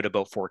 I do it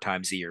about 4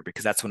 times a year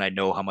because that's when I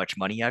know how much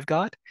money I've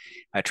got.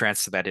 I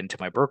transfer that into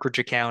my brokerage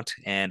account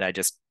and I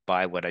just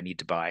buy what I need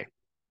to buy.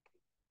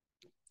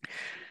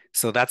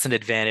 So that's an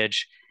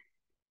advantage.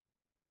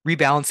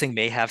 Rebalancing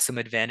may have some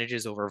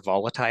advantages over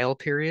volatile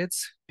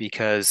periods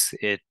because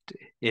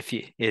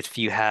if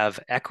you have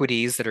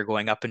equities that are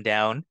going up and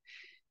down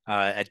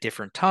at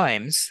different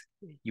times,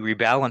 you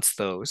rebalance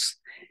those.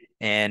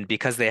 And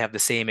because they have the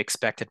same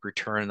expected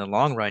return in the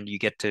long run, you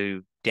get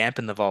to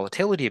dampen the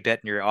volatility a bit,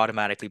 and you're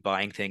automatically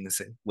buying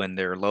things when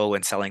they're low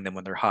and selling them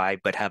when they're high,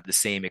 but have the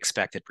same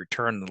expected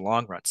return in the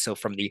long run. So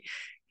from the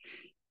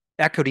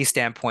equity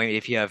standpoint,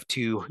 if you have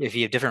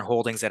different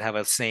holdings that have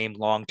a same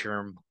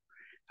long-term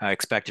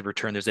expected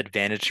return, there's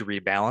advantage to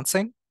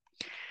rebalancing.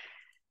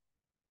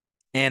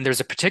 And there's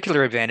a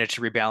particular advantage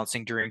to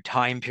rebalancing during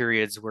time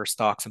periods where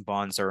stocks and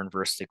bonds are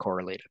inversely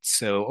correlated.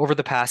 So over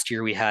the past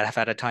year, we have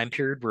had a time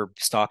period where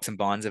stocks and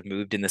bonds have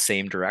moved in the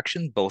same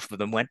direction. Both of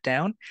them went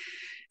down.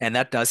 And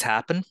that does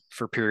happen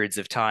for periods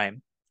of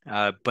time.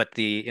 But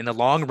in the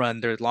long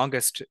run, the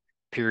longest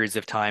periods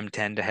of time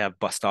tend to have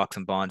stocks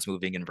and bonds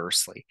moving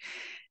inversely.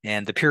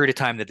 And the period of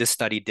time that this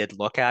study did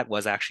look at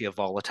was actually a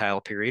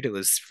volatile period. It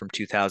was from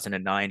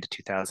 2009 to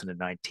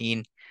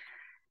 2019.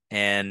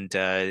 And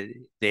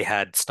they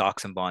had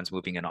stocks and bonds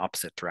moving in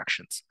opposite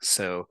directions.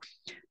 So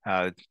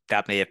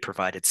that may have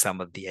provided some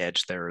of the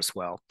edge there as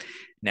well.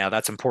 Now,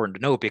 that's important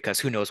to know because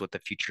who knows what the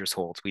futures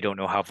holds. We don't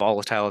know how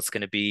volatile it's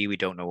going to be. We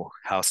don't know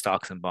how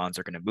stocks and bonds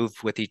are going to move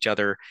with each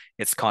other.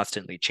 It's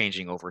constantly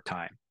changing over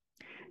time.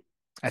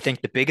 I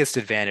think the biggest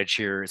advantage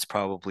here is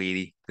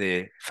probably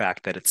the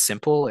fact that it's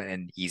simple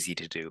and easy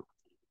to do.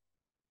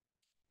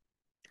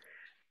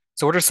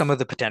 So what are some of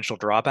the potential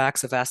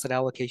drawbacks of asset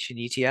allocation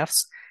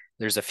ETFs?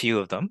 There's a few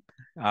of them,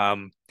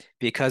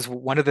 because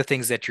one of the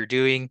things that you're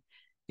doing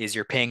is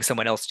you're paying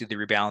someone else to do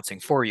the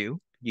rebalancing for you.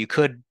 You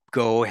could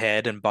go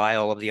ahead and buy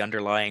all of the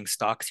underlying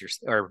stocks,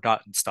 or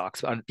not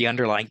stocks, the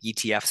underlying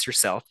ETFs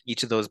yourself.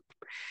 Each of those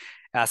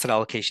asset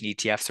allocation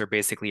ETFs are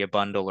basically a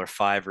bundle or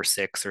 5 or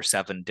 6 or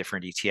 7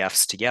 different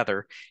ETFs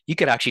together. You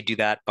could actually do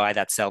that, buy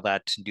that, sell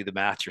that, and do the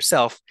math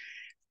yourself,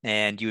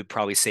 and you would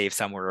probably save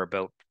somewhere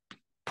about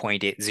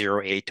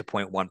 0.08 to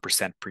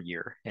 0.1% per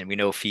year. And we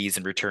know fees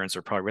and returns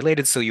are probably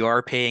related. So you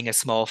are paying a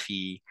small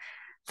fee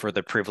for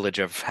the privilege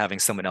of having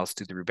someone else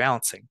do the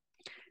rebalancing.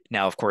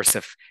 Now, of course,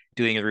 if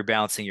doing the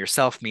rebalancing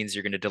yourself means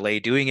you're going to delay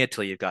doing it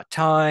till you've got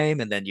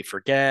time, and then you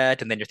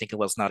forget, and then you're thinking,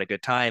 well, it's not a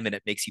good time, and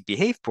it makes you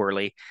behave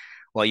poorly,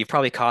 well, you've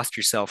probably cost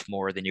yourself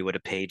more than you would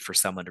have paid for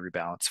someone to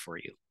rebalance for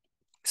you.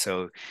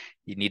 So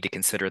you need to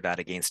consider that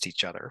against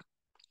each other.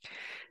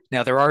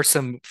 Now, there are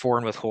some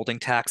foreign withholding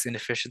tax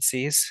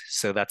inefficiencies,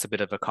 so that's a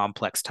bit of a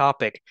complex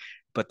topic,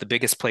 but the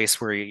biggest place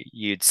where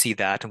you'd see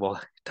that, and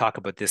we'll talk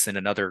about this in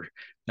another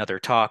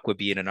talk, would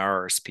be in an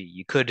RRSP.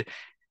 You could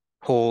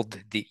hold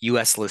the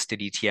US listed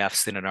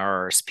ETFs in an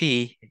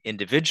RRSP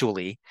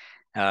individually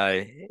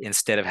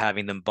instead of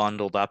having them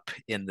bundled up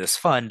in this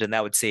fund, and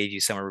that would save you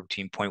somewhere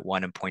between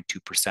 0.1 and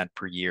 0.2%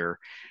 per year,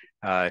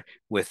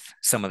 with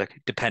some of the,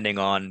 depending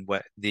on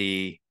what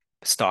the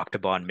stock to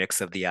bond mix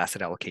of the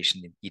asset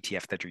allocation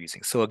ETF that you're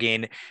using. So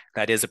again,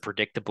 that is a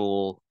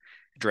predictable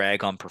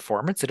drag on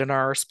performance at an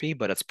RRSP,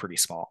 but it's pretty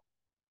small.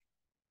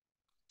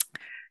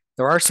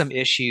 There are some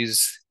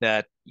issues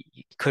that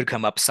could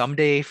come up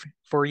someday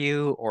for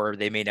you, or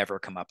they may never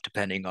come up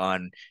depending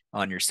on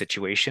your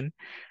situation.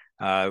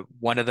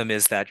 One of them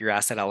is that your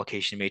asset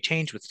allocation may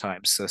change with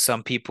time. So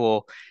some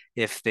people,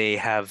 if they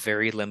have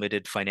very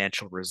limited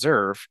financial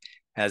reserve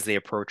as they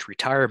approach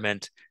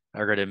retirement,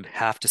 are going to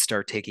have to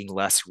start taking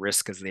less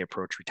risk as they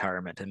approach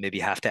retirement and maybe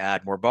have to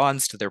add more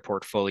bonds to their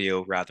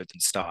portfolio rather than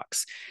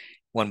stocks.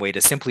 One way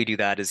to simply do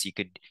that is you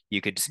could,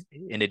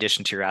 in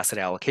addition to your asset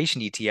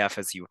allocation ETF,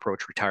 as you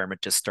approach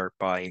retirement, just start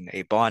buying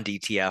a bond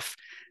ETF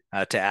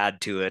to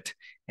add to it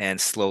and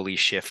slowly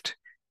shift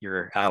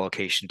your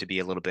allocation to be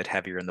a little bit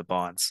heavier in the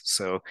bonds.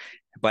 So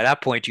by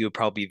that point, you would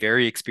probably be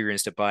very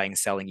experienced at buying and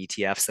selling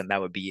ETFs, and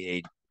that would be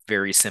a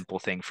very simple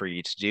thing for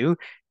you to do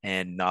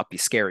and not be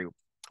scary.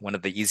 One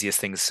of the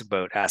easiest things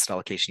about asset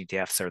allocation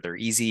ETFs are they're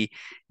easy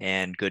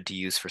and good to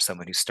use for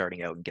someone who's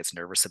starting out and gets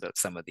nervous about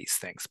some of these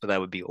things, but that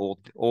would be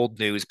old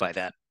news by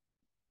then.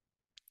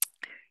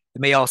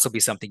 It may also be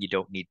something you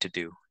don't need to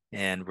do,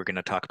 and we're going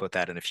to talk about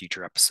that in a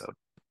future episode.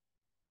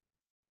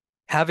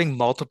 Having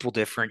multiple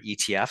different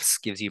ETFs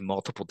gives you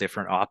multiple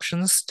different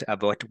options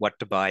about what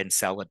to buy and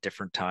sell at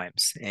different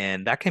times,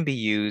 and that can be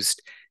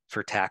used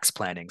for tax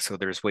planning. So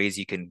there's ways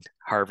you can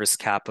harvest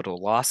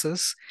capital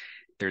losses.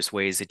 There's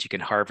ways that you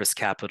can harvest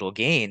capital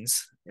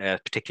gains,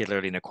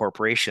 particularly in a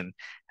corporation,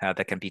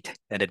 that can be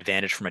an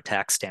advantage from a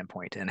tax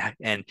standpoint.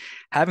 And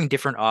having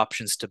different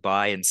options to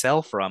buy and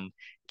sell from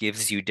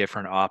gives you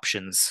different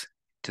options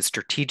to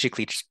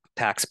strategically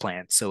tax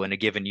plan. So in a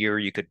given year,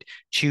 you could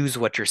choose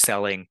what you're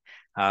selling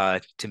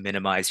to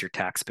minimize your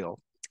tax bill.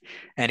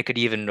 And it could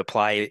even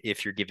apply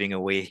if you're giving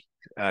away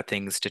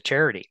things to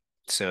charity.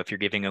 So if you're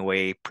giving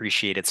away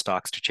appreciated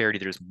stocks to charity,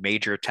 there's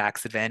major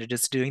tax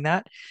advantages to doing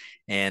that.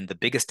 And the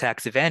biggest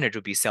tax advantage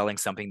would be selling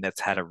something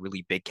that's had a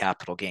really big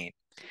capital gain.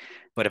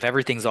 But if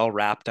everything's all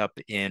wrapped up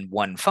in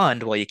one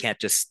fund, well, you can't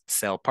just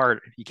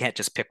you can't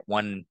just pick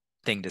one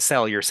thing to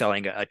sell. You're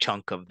selling a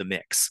chunk of the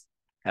mix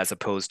as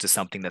opposed to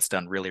something that's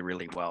done really,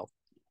 really well.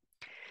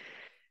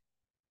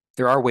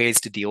 There are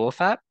ways to deal with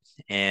that.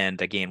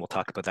 And again, we'll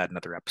talk about that in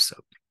another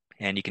episode.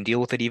 And you can deal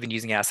with it even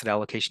using asset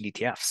allocation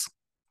ETFs.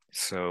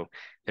 So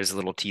there's a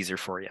little teaser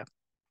for you.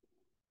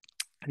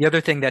 The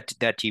other thing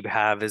that you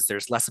have is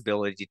there's less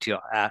ability to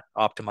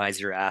optimize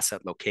your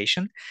asset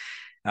location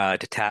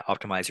to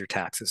optimize your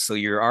taxes. So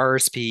your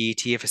RSP,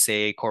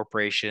 TFSA,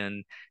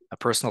 corporation, a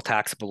personal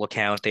taxable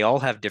account, they all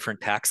have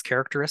different tax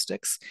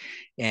characteristics,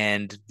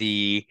 and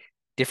the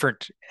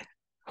different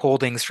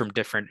holdings from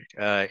different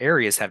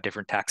areas have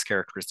different tax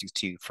characteristics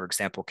too. For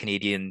example,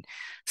 Canadian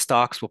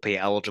stocks will pay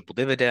eligible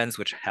dividends,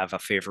 which have a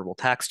favorable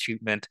tax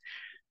treatment.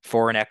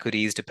 Foreign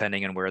equities,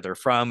 depending on where they're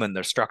from and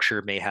their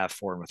structure, may have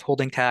foreign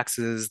withholding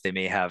taxes. They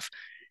may have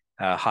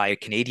high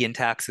Canadian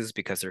taxes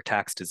because they're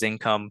taxed as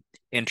income.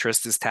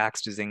 Interest is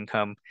taxed as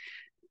income.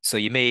 So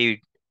you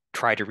may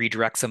try to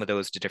redirect some of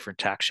those to different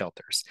tax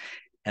shelters.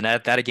 And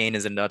that again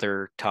is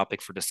another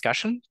topic for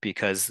discussion,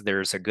 because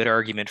there's a good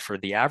argument for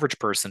the average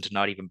person to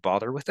not even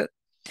bother with it.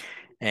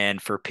 And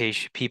for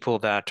people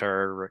that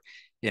are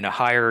in a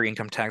higher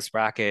income tax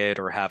bracket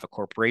or have a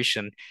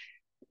corporation,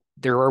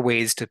 there are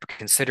ways to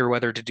consider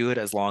whether to do it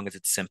as long as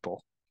it's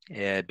simple,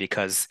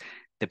 because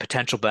the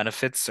potential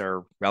benefits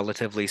are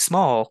relatively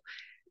small,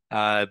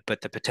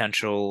 but the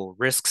potential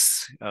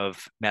risks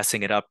of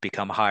messing it up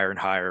become higher and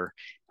higher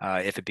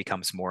if it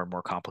becomes more and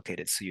more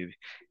complicated. So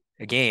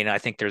again, I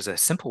think there's a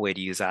simple way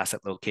to use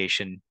asset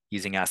location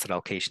using asset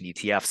allocation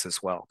ETFs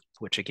as well,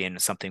 which again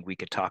is something we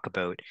could talk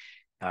about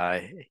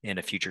in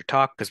a future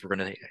talk, because we're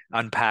going to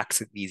unpack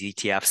these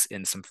ETFs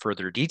in some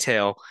further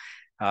detail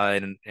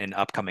in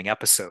upcoming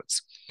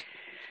episodes.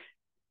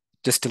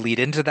 Just to lead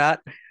into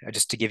that,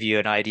 just to give you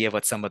an idea of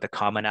what some of the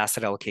common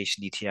asset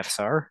allocation ETFs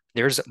are,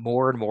 there's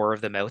more and more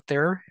of them out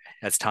there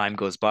as time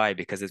goes by,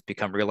 because it's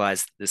become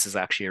realized this is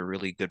actually a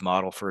really good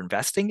model for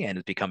investing, and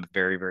it's become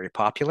very, very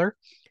popular.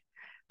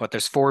 But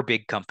there's 4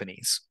 big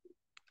companies.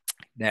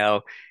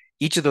 Now,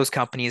 each of those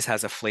companies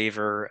has a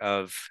flavor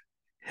of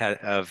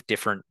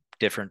different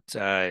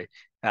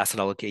asset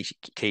allocation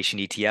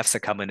ETFs that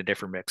come in a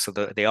different mix. So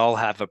they all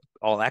have a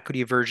all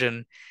equity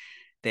version.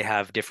 They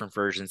have different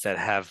versions that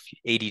have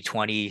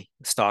 80-20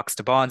 stocks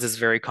to bonds is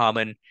very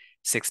common.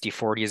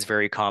 60-40 is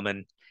very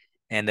common.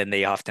 And then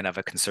they often have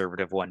a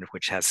conservative one,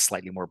 which has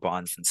slightly more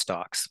bonds than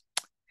stocks.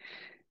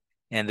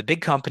 And the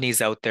big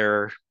companies out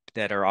there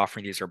that are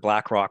offering these are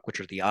Blackrock, which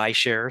are the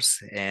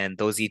iShares, and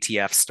those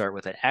ETFs start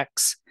with an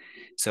X.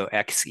 So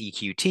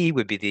𝗧cie𝗽𝗶𝗰𝗀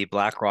would be the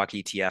Blackrock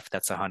ETF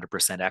that's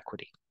 100%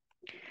 equity.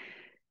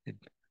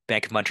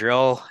 Bank of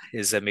Montreal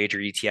is a major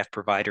ETF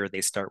provider.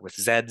 They start with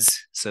Zs.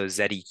 So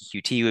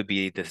𝗧ie𝗽𝗃 would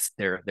be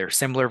their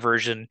similar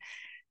version.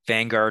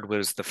 Vanguard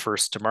was the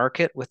first to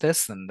market with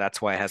this, and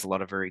that's why it has a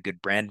lot of very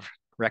good brand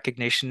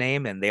recognition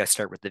name. And they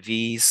start with the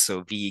Vs.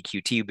 So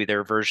𝗃EQT would be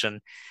their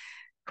version.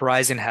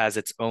 Horizon has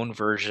its own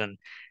version,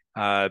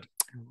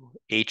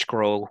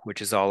 𝗃_𝗀,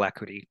 which is all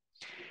equity.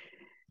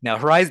 Now,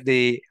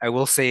 Horizon, I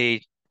will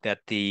say that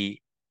the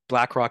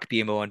BlackRock,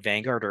 BMO, and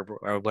Vanguard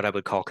are what I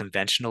would call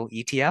conventional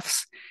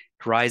ETFs.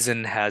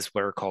 Horizon has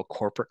what are called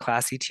corporate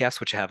class ETFs,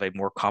 which have a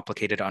more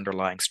complicated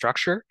underlying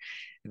structure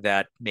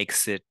that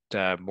makes it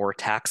more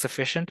tax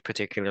efficient,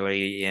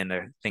 particularly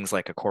in things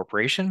like a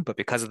corporation. But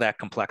because of that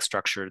complex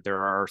structure,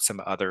 there are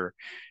some other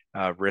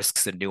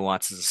risks and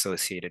nuances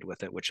associated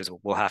with it, which is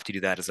we'll have to do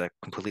that as a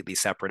completely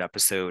separate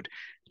episode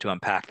to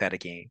unpack that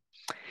again.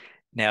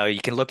 Now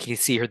you can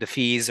see here the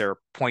fees are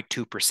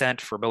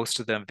 0.2% for most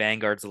of them.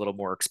 Vanguard's a little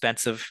more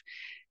expensive,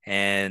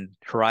 and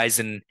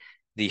Horizon,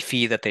 the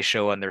fee that they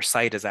show on their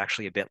site is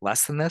actually a bit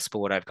less than this. But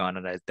what I've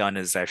done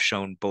is I've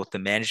shown both the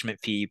management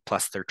fee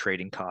plus their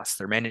trading costs.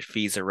 Their management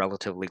fees are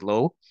relatively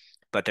low,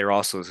 but there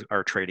also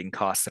are trading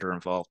costs that are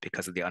involved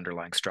because of the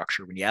underlying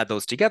structure. When you add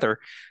those together,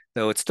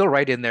 though, it's still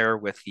right in there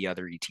with the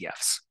other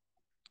ETFs.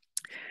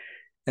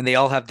 And they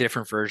all have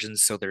different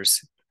versions. So there's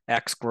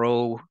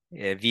𝗃_𝗀,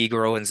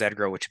 𝗃_𝗀, and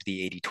𝗃_𝗀, which would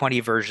be the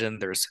 80-20 version.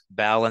 There's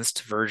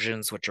balanced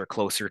versions, which are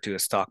closer to a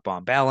stock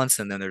bond balance.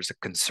 And then there's a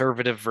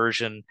conservative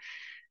version,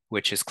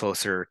 which is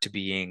closer to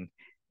being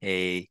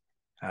a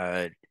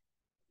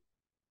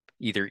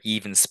either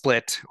even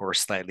split or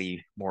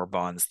slightly more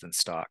bonds than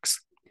stocks.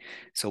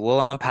 So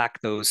we'll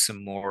unpack those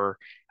some more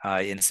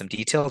in some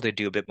detail to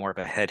do a bit more of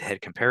a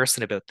head-to-head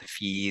comparison about the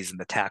fees and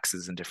the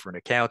taxes in different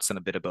accounts, and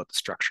a bit about the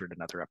structure in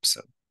another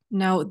episode.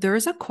 Now, there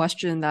is a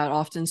question that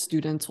often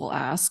students will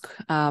ask,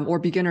 or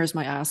beginners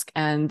might ask,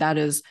 and that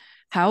is,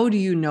 how do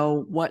you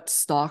know what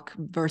stock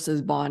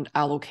versus bond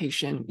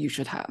allocation you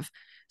should have?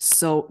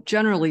 So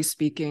generally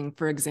speaking,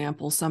 for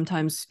example,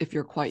 sometimes if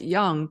you're quite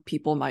young,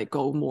 people might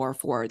go more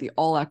for the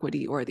all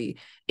equity or the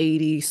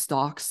 80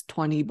 stocks,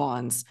 20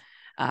 bonds,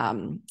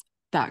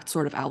 that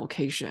sort of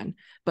allocation.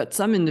 But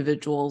some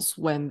individuals,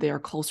 when they're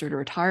closer to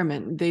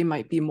retirement, they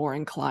might be more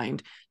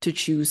inclined to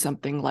choose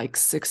something like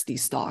 60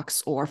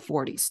 stocks or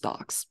 40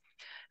 stocks.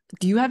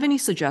 Do you have any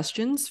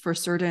suggestions for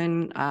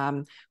certain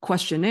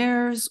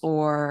questionnaires,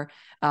 or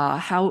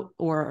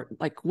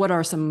what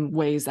are some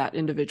ways that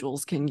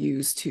individuals can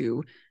use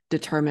to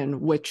determine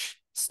which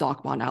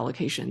stock bond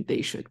allocation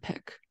they should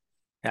pick?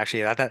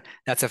 Actually,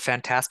 that's a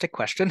fantastic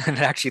question, and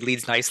it actually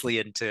leads nicely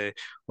into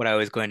what I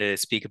was going to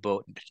speak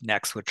about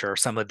next, which are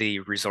some of the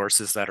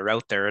resources that are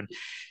out there. And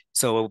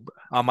so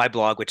on my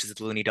blog, which is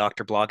the Loonie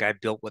Doctor blog, I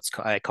built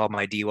I call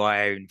my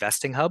DIY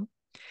investing hub.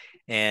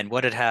 And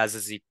what it has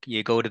is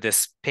you go to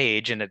this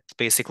page, and it's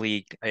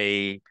basically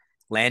a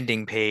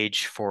landing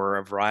page for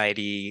a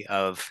variety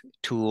of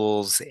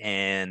tools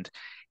and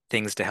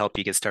things to help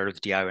you get started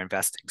with DIY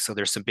investing. So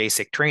there's some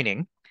basic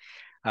training,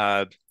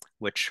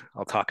 which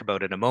I'll talk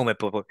about in a moment.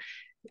 But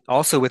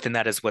also within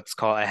that is what's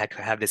called, I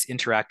have this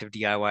interactive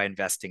DIY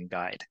investing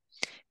guide.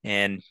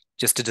 And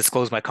just to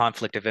disclose my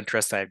conflict of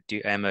interest,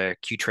 I'm a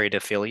Q-Trade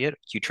affiliate.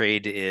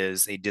 Q-Trade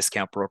is a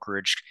discount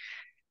brokerage,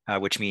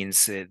 which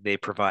means they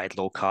provide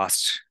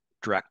low-cost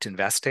direct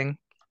investing.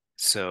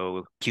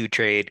 So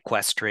Q-Trade,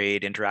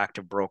 Questrade,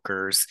 Interactive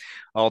Brokers,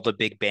 all the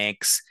big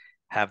banks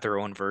have their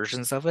own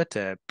versions of it.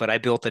 But I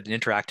built an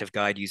interactive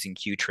guide using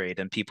Q-Trade,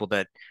 and people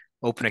that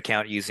open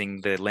account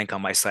using the link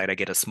on my site, I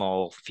get a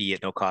small fee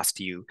at no cost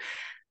to you.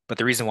 But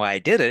the reason why I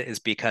did it is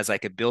because I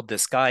could build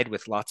this guide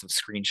with lots of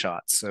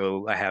screenshots.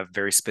 So I have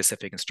very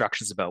specific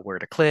instructions about where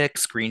to click,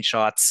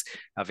 screenshots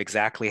of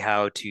exactly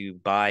how to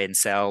buy and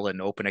sell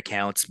and open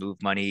accounts,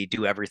 move money,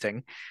 do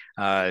everything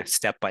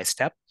step by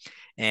step.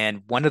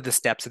 And one of the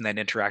steps in that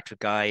interactive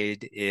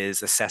guide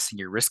is assessing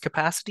your risk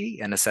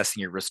capacity and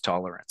assessing your risk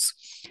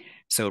tolerance.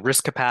 So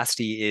risk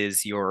capacity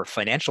is your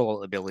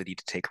financial ability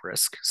to take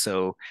risk.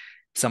 So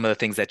some of the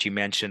things that you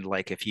mentioned,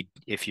 like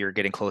if you're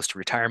getting close to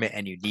retirement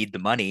and you need the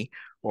money,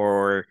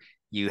 or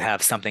you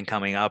have something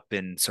coming up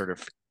in sort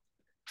of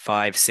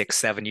 5, 6,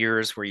 7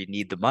 years where you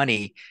need the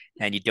money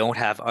and you don't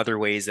have other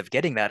ways of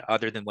getting that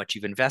other than what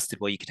you've invested,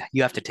 well,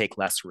 you have to take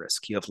less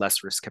risk. You have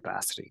less risk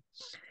capacity.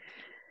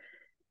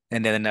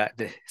 And then,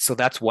 so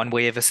that's one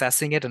way of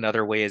assessing it.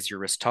 Another way is your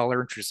risk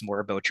tolerance, which is more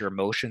about your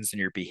emotions and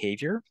your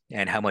behavior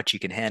and how much you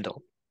can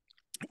handle.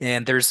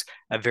 And there's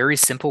a very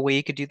simple way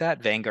you could do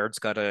that. Vanguard's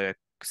got a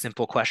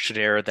simple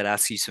questionnaire that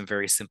asks you some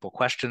very simple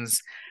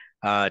questions,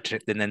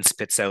 and then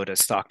spits out a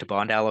stock to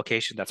bond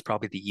allocation. That's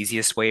probably the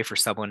easiest way for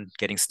someone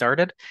getting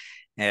started.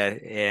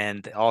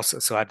 And also,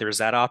 so there's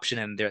that option.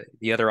 And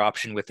the other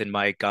option within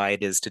my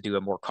guide is to do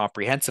a more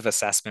comprehensive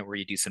assessment where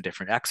you do some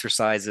different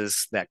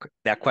exercises.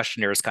 That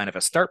questionnaire is kind of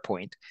a start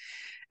point.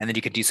 And then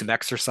you can do some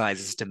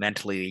exercises to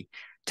mentally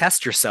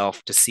test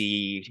yourself to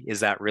see, is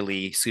that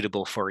really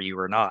suitable for you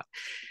or not?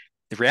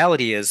 The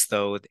reality is,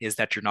 though, is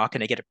that you're not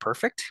going to get it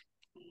perfect.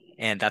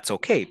 And that's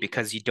okay,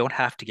 because you don't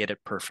have to get it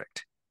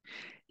perfect.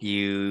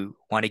 You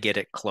want to get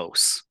it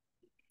close.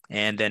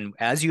 And then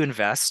as you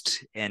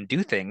invest and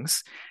do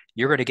things,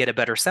 you're going to get a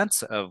better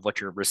sense of what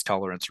your risk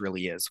tolerance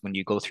really is. When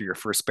you go through your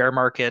first bear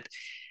market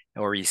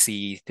or you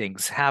see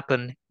things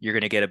happen, you're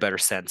going to get a better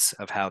sense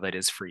of how that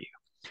is for you.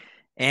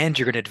 And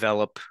you're going to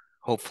develop,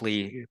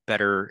 hopefully,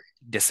 better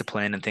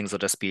discipline, and things will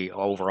just be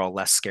overall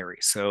less scary.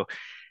 So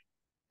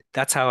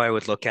that's how I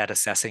would look at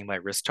assessing my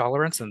risk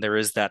tolerance. And there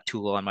is that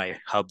tool on my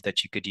hub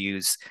that you could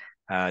use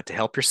to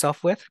help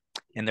yourself with.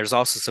 And there's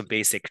also some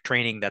basic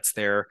training that's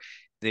there.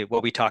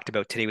 What we talked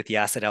about today with the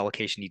asset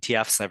allocation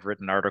ETFs, I've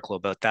written an article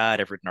about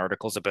that. I've written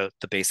articles about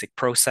the basic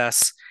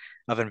process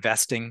of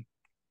investing,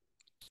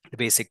 the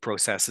basic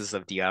processes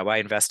of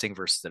DIY investing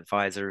versus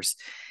advisors,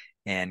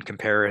 and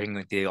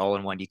comparing the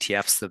all-in-one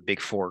ETFs, the big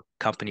 4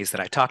 companies that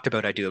I talked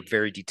about. I do a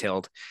very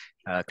detailed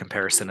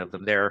comparison of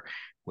them there,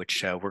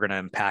 which we're going to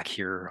unpack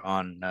here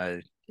on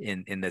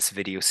in this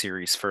video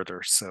series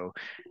further. So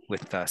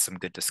with some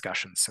good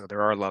discussions. So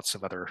there are lots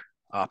of other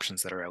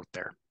options that are out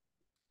there.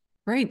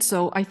 Right.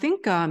 So I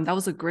think that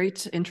was a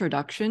great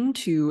introduction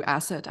to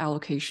asset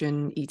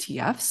allocation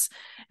ETFs.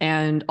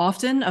 And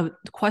often a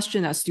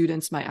question that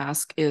students might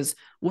ask is,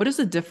 what is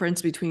the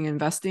difference between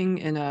investing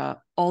in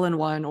a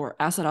all-in-one or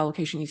asset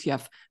allocation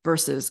ETF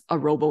versus a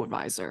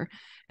robo-advisor?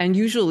 And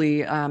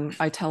usually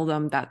I tell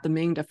them that the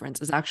main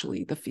difference is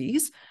actually the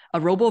fees. A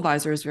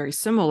robo-advisor is very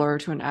similar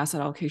to an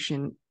asset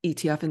allocation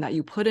ETF in that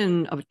you put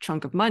in a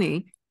chunk of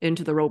money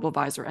into the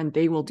robo-advisor and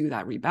they will do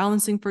that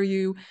rebalancing for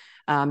you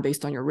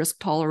based on your risk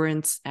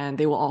tolerance. And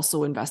they will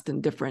also invest in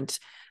different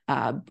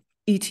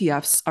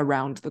ETFs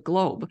around the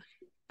globe.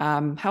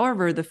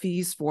 However, the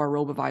fees for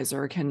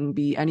Roboadvisor can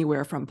be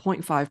anywhere from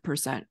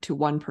 0.5% to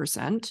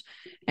 1%.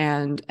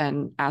 And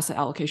an asset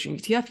allocation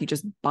ETF, you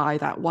just buy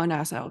that one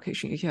asset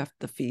allocation ETF,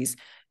 the fees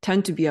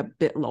tend to be a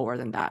bit lower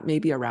than that,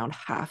 maybe around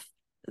half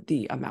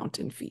the amount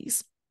in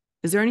fees.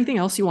 Is there anything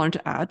else you wanted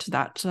to add to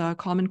that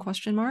common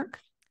question, Mark?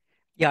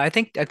 Yeah, I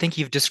think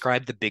you've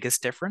described the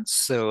biggest difference.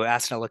 So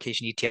asset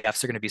allocation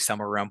ETFs are going to be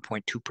somewhere around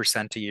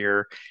 0.2% a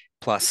year,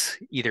 plus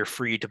either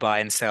free to buy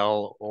and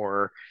sell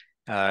or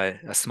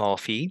a small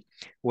fee.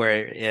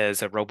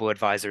 Whereas a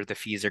robo-advisor, the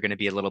fees are going to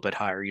be a little bit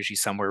higher, usually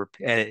somewhere.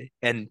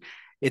 And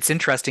it's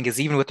interesting because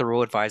even with the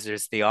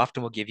robo-advisors, they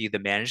often will give you the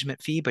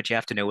management fee, but you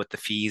have to know what the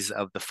fees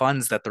of the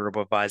funds that the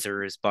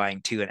robo-advisor is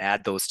buying to and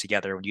add those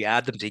together. When you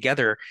add them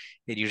together,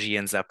 it usually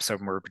ends up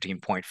somewhere between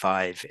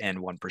 0.5 and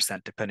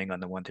 1%, depending on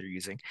the one they're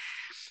using.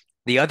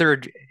 The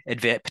other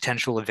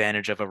potential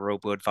advantage of a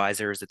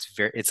robo-advisor is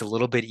it's a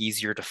little bit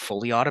easier to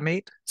fully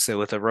automate. So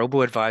with a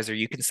robo-advisor,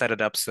 you can set it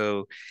up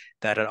so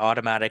that it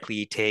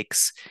automatically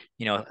takes,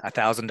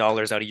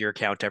 $1,000 out of your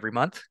account every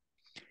month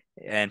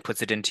and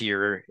puts it into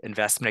your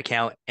investment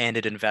account, and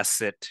it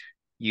invests it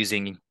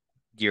using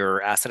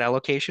your asset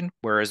allocation.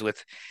 Whereas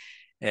with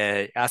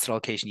asset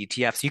allocation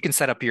ETFs, you can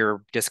set up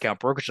your discount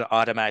brokerage to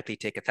automatically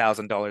take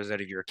 $1,000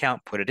 out of your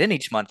account, put it in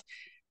each month,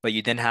 but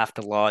you then have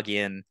to log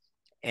in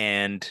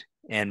and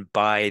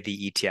buy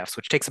the ETFs,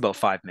 which takes about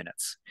 5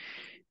 minutes.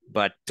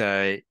 But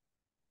there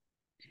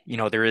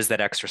is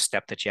that extra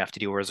step that you have to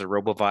do. Whereas a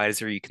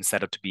robo-advisor, you can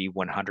set up to be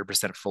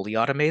 100% fully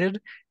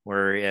automated.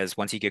 Whereas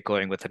once you get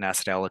going with an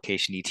asset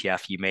allocation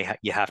ETF,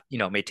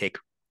 it may take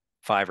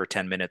 5 or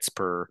 10 minutes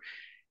per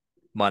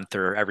month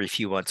or every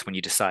few months when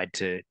you decide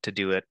to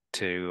do it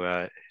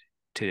to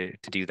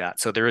do that.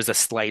 So there is a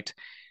slight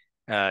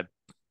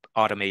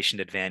automation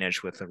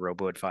advantage with a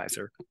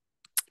robo-advisor.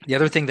 The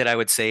other thing that I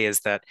would say is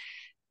that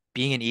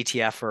being an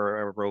ETF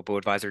or a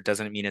robo-advisor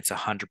doesn't mean it's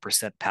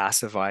 100%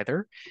 passive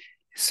either.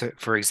 So,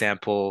 for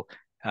example,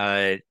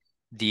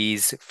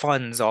 these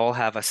funds all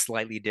have a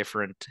slightly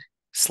different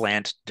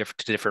slant to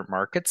different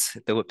markets.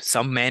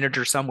 Some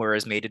manager somewhere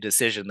has made a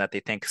decision that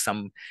they think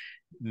some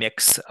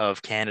mix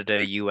of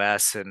Canada,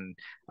 US, and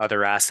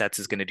other assets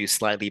is going to do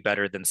slightly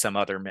better than some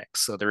other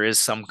mix. So there is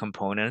some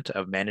component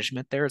of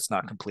management there. It's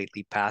not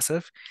completely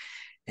passive.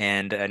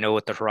 And I know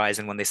with the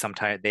Horizon, when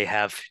they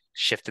have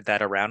shifted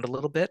that around a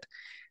little bit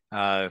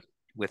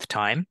with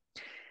time.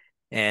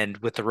 And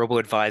with the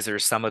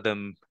robo-advisors, some of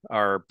them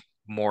are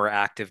more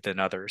active than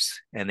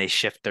others, and they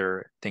shift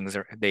their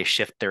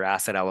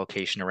asset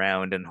allocation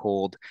around and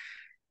hold,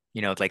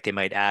 like they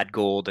might add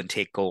gold and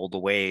take gold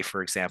away.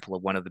 For example,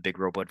 one of the big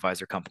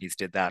robo-advisor companies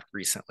did that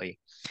recently.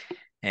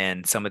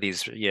 And some of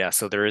these,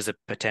 so there is a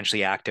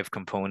potentially active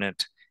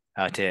component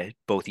to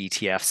both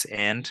ETFs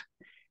and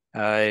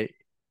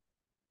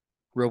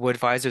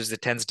robo-advisors.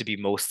 It tends to be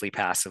mostly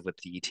passive with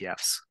the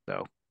ETFs,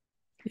 though.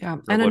 Yeah,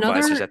 and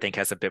Robo-advisors, I think,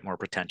 has a bit more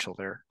potential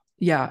there.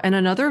 Yeah, and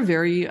another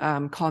very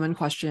common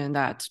question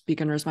that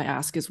beginners might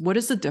ask is, what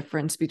is the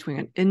difference between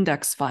an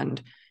index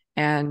fund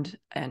and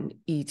an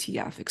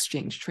ETF,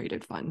 exchange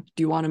traded fund?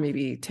 Do you want to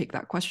maybe take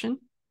that question?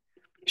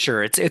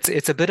 Sure,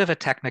 it's a bit of a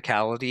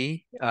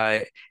technicality.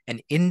 An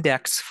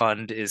index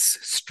fund is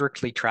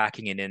strictly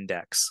tracking an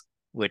index,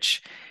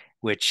 which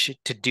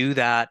to do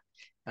that,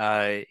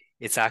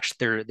 it's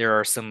actually there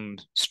are some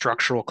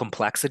structural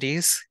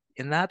complexities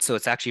in that, so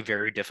it's actually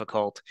very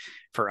difficult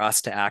for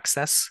us to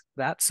access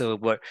that. So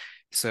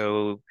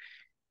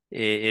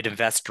it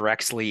invests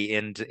directly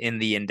in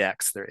the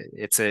index.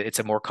 It's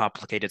a more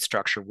complicated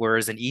structure.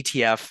 Whereas an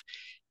ETF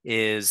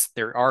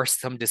there are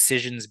some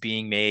decisions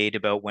being made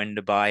about when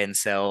to buy and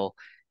sell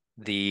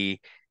the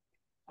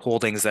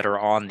holdings that are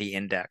on the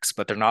index,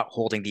 but they're not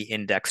holding the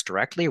index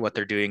directly. What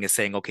they're doing is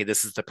saying, okay,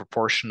 this is the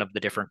proportion of the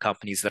different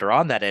companies that are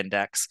on that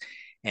index,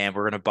 and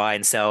we're going to buy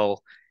and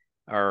sell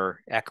our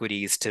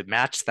equities to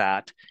match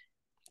that.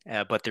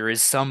 But there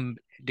is some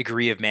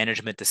degree of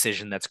management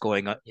decision that's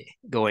going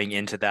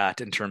into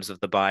that in terms of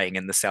the buying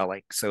and the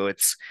selling. So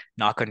it's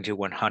not going to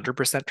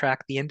 100%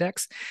 track the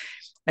index.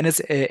 And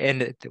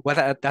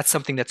that's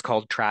something that's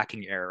called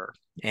tracking error.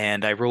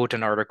 And I wrote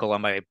an article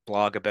on my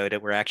blog about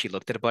it where I actually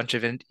looked at a bunch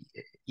of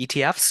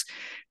ETFs,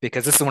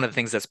 because this is one of the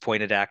things that's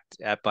pointed at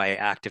by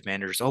active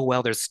managers. Oh,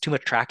 well, there's too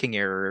much tracking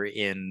error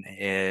in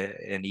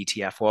an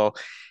ETF. Well,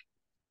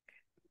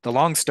 the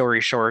long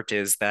story short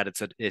is that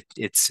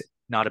it's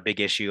not a big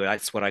issue.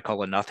 That's what I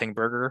call a nothing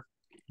burger,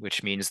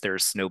 which means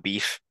there's no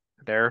beef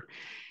there.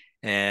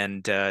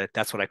 And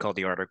that's what I call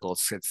the article.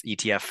 It's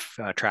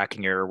ETF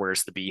tracking error,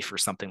 where's the beef, or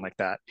something like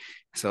that.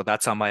 So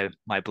that's on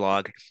my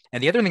blog.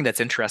 And the other thing that's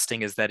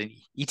interesting is that in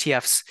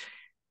ETFs,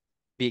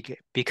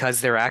 because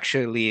there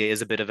actually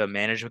is a bit of a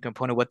management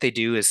component, what they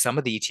do is some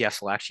of the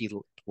ETFs will actually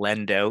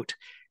lend out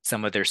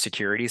some of their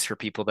securities for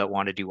people that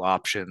want to do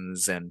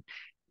options and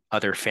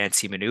other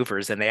fancy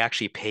maneuvers, and they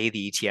actually pay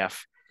the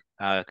ETF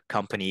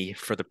company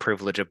for the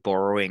privilege of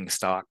borrowing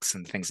stocks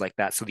and things like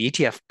that. So the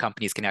ETF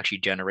companies can actually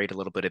generate a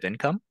little bit of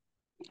income.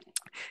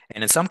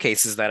 And in some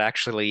cases, that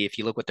actually, if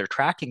you look what their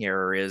tracking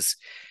error is,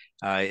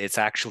 it's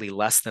actually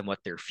less than what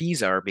their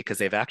fees are, because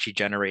they've actually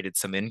generated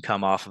some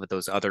income off of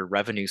those other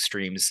revenue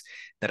streams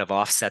that have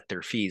offset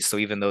their fees. So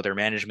even though their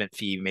management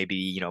fee may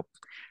be,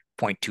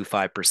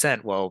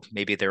 0.25%, well,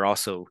 maybe they're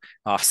also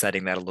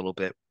offsetting that a little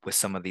bit with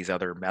some of these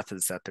other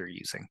methods that they're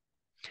using.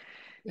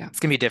 Yeah. It's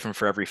going to be different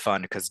for every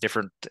fund because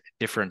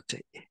different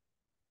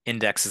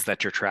indexes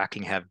that you're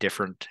tracking have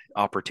different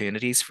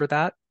opportunities for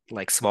that.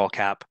 Like small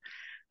cap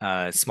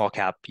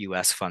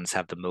US funds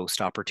have the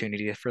most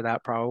opportunity for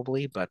that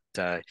probably, but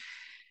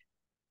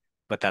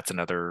that's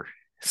another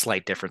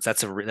slight difference.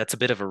 That's a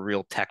bit of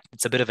a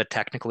it's a bit of a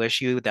technical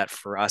issue that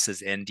for us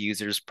as end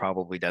users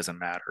probably doesn't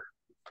matter.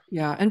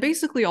 Yeah, and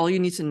basically all you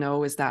need to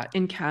know is that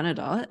in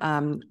Canada,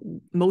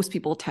 most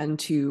people tend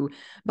to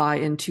buy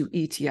into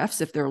ETFs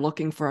if they're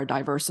looking for a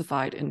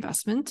diversified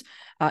investment.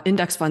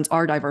 Index funds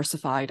are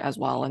diversified as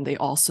well, and they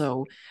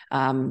also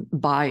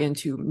buy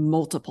into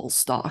multiple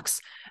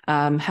stocks.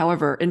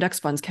 However, index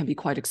funds can be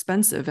quite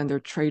expensive, and they're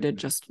traded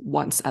just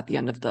once at the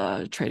end of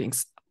the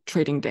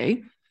trading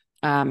day.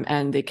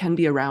 And they can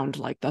be around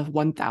like the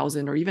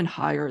 1,000 or even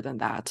higher than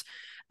that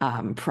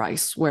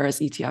price, whereas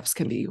ETFs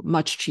can be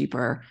much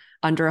cheaper,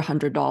 under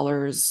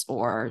 $100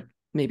 or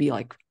maybe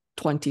like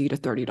 $20 to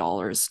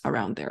 $30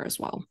 around there as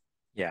well.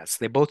 Yes,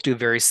 they both do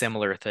very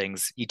similar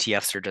things.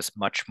 ETFs are just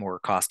much more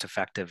cost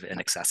effective and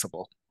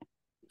accessible.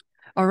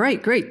 All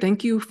right, great.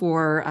 Thank you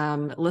for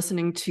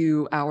listening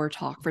to our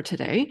talk for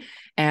today.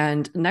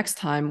 And next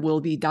time,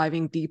 we'll be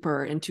diving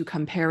deeper into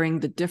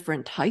comparing the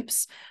different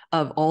types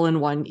of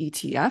all-in-one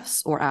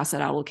ETFs or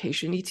asset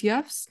allocation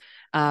ETFs.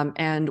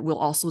 And we'll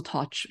also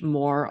touch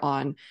more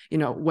on,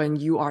 when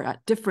you are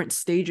at different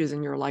stages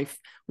in your life,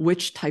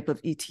 which type of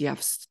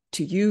ETFs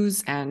to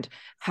use and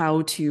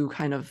how to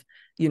kind of,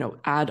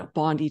 add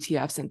bond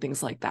ETFs and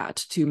things like that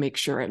to make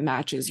sure it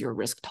matches your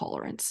risk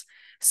tolerance.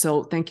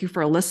 So thank you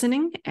for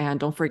listening, and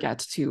don't forget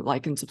to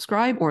like and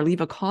subscribe or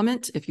leave a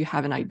comment if you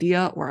have an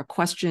idea or a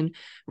question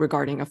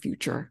regarding a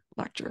future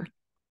lecture.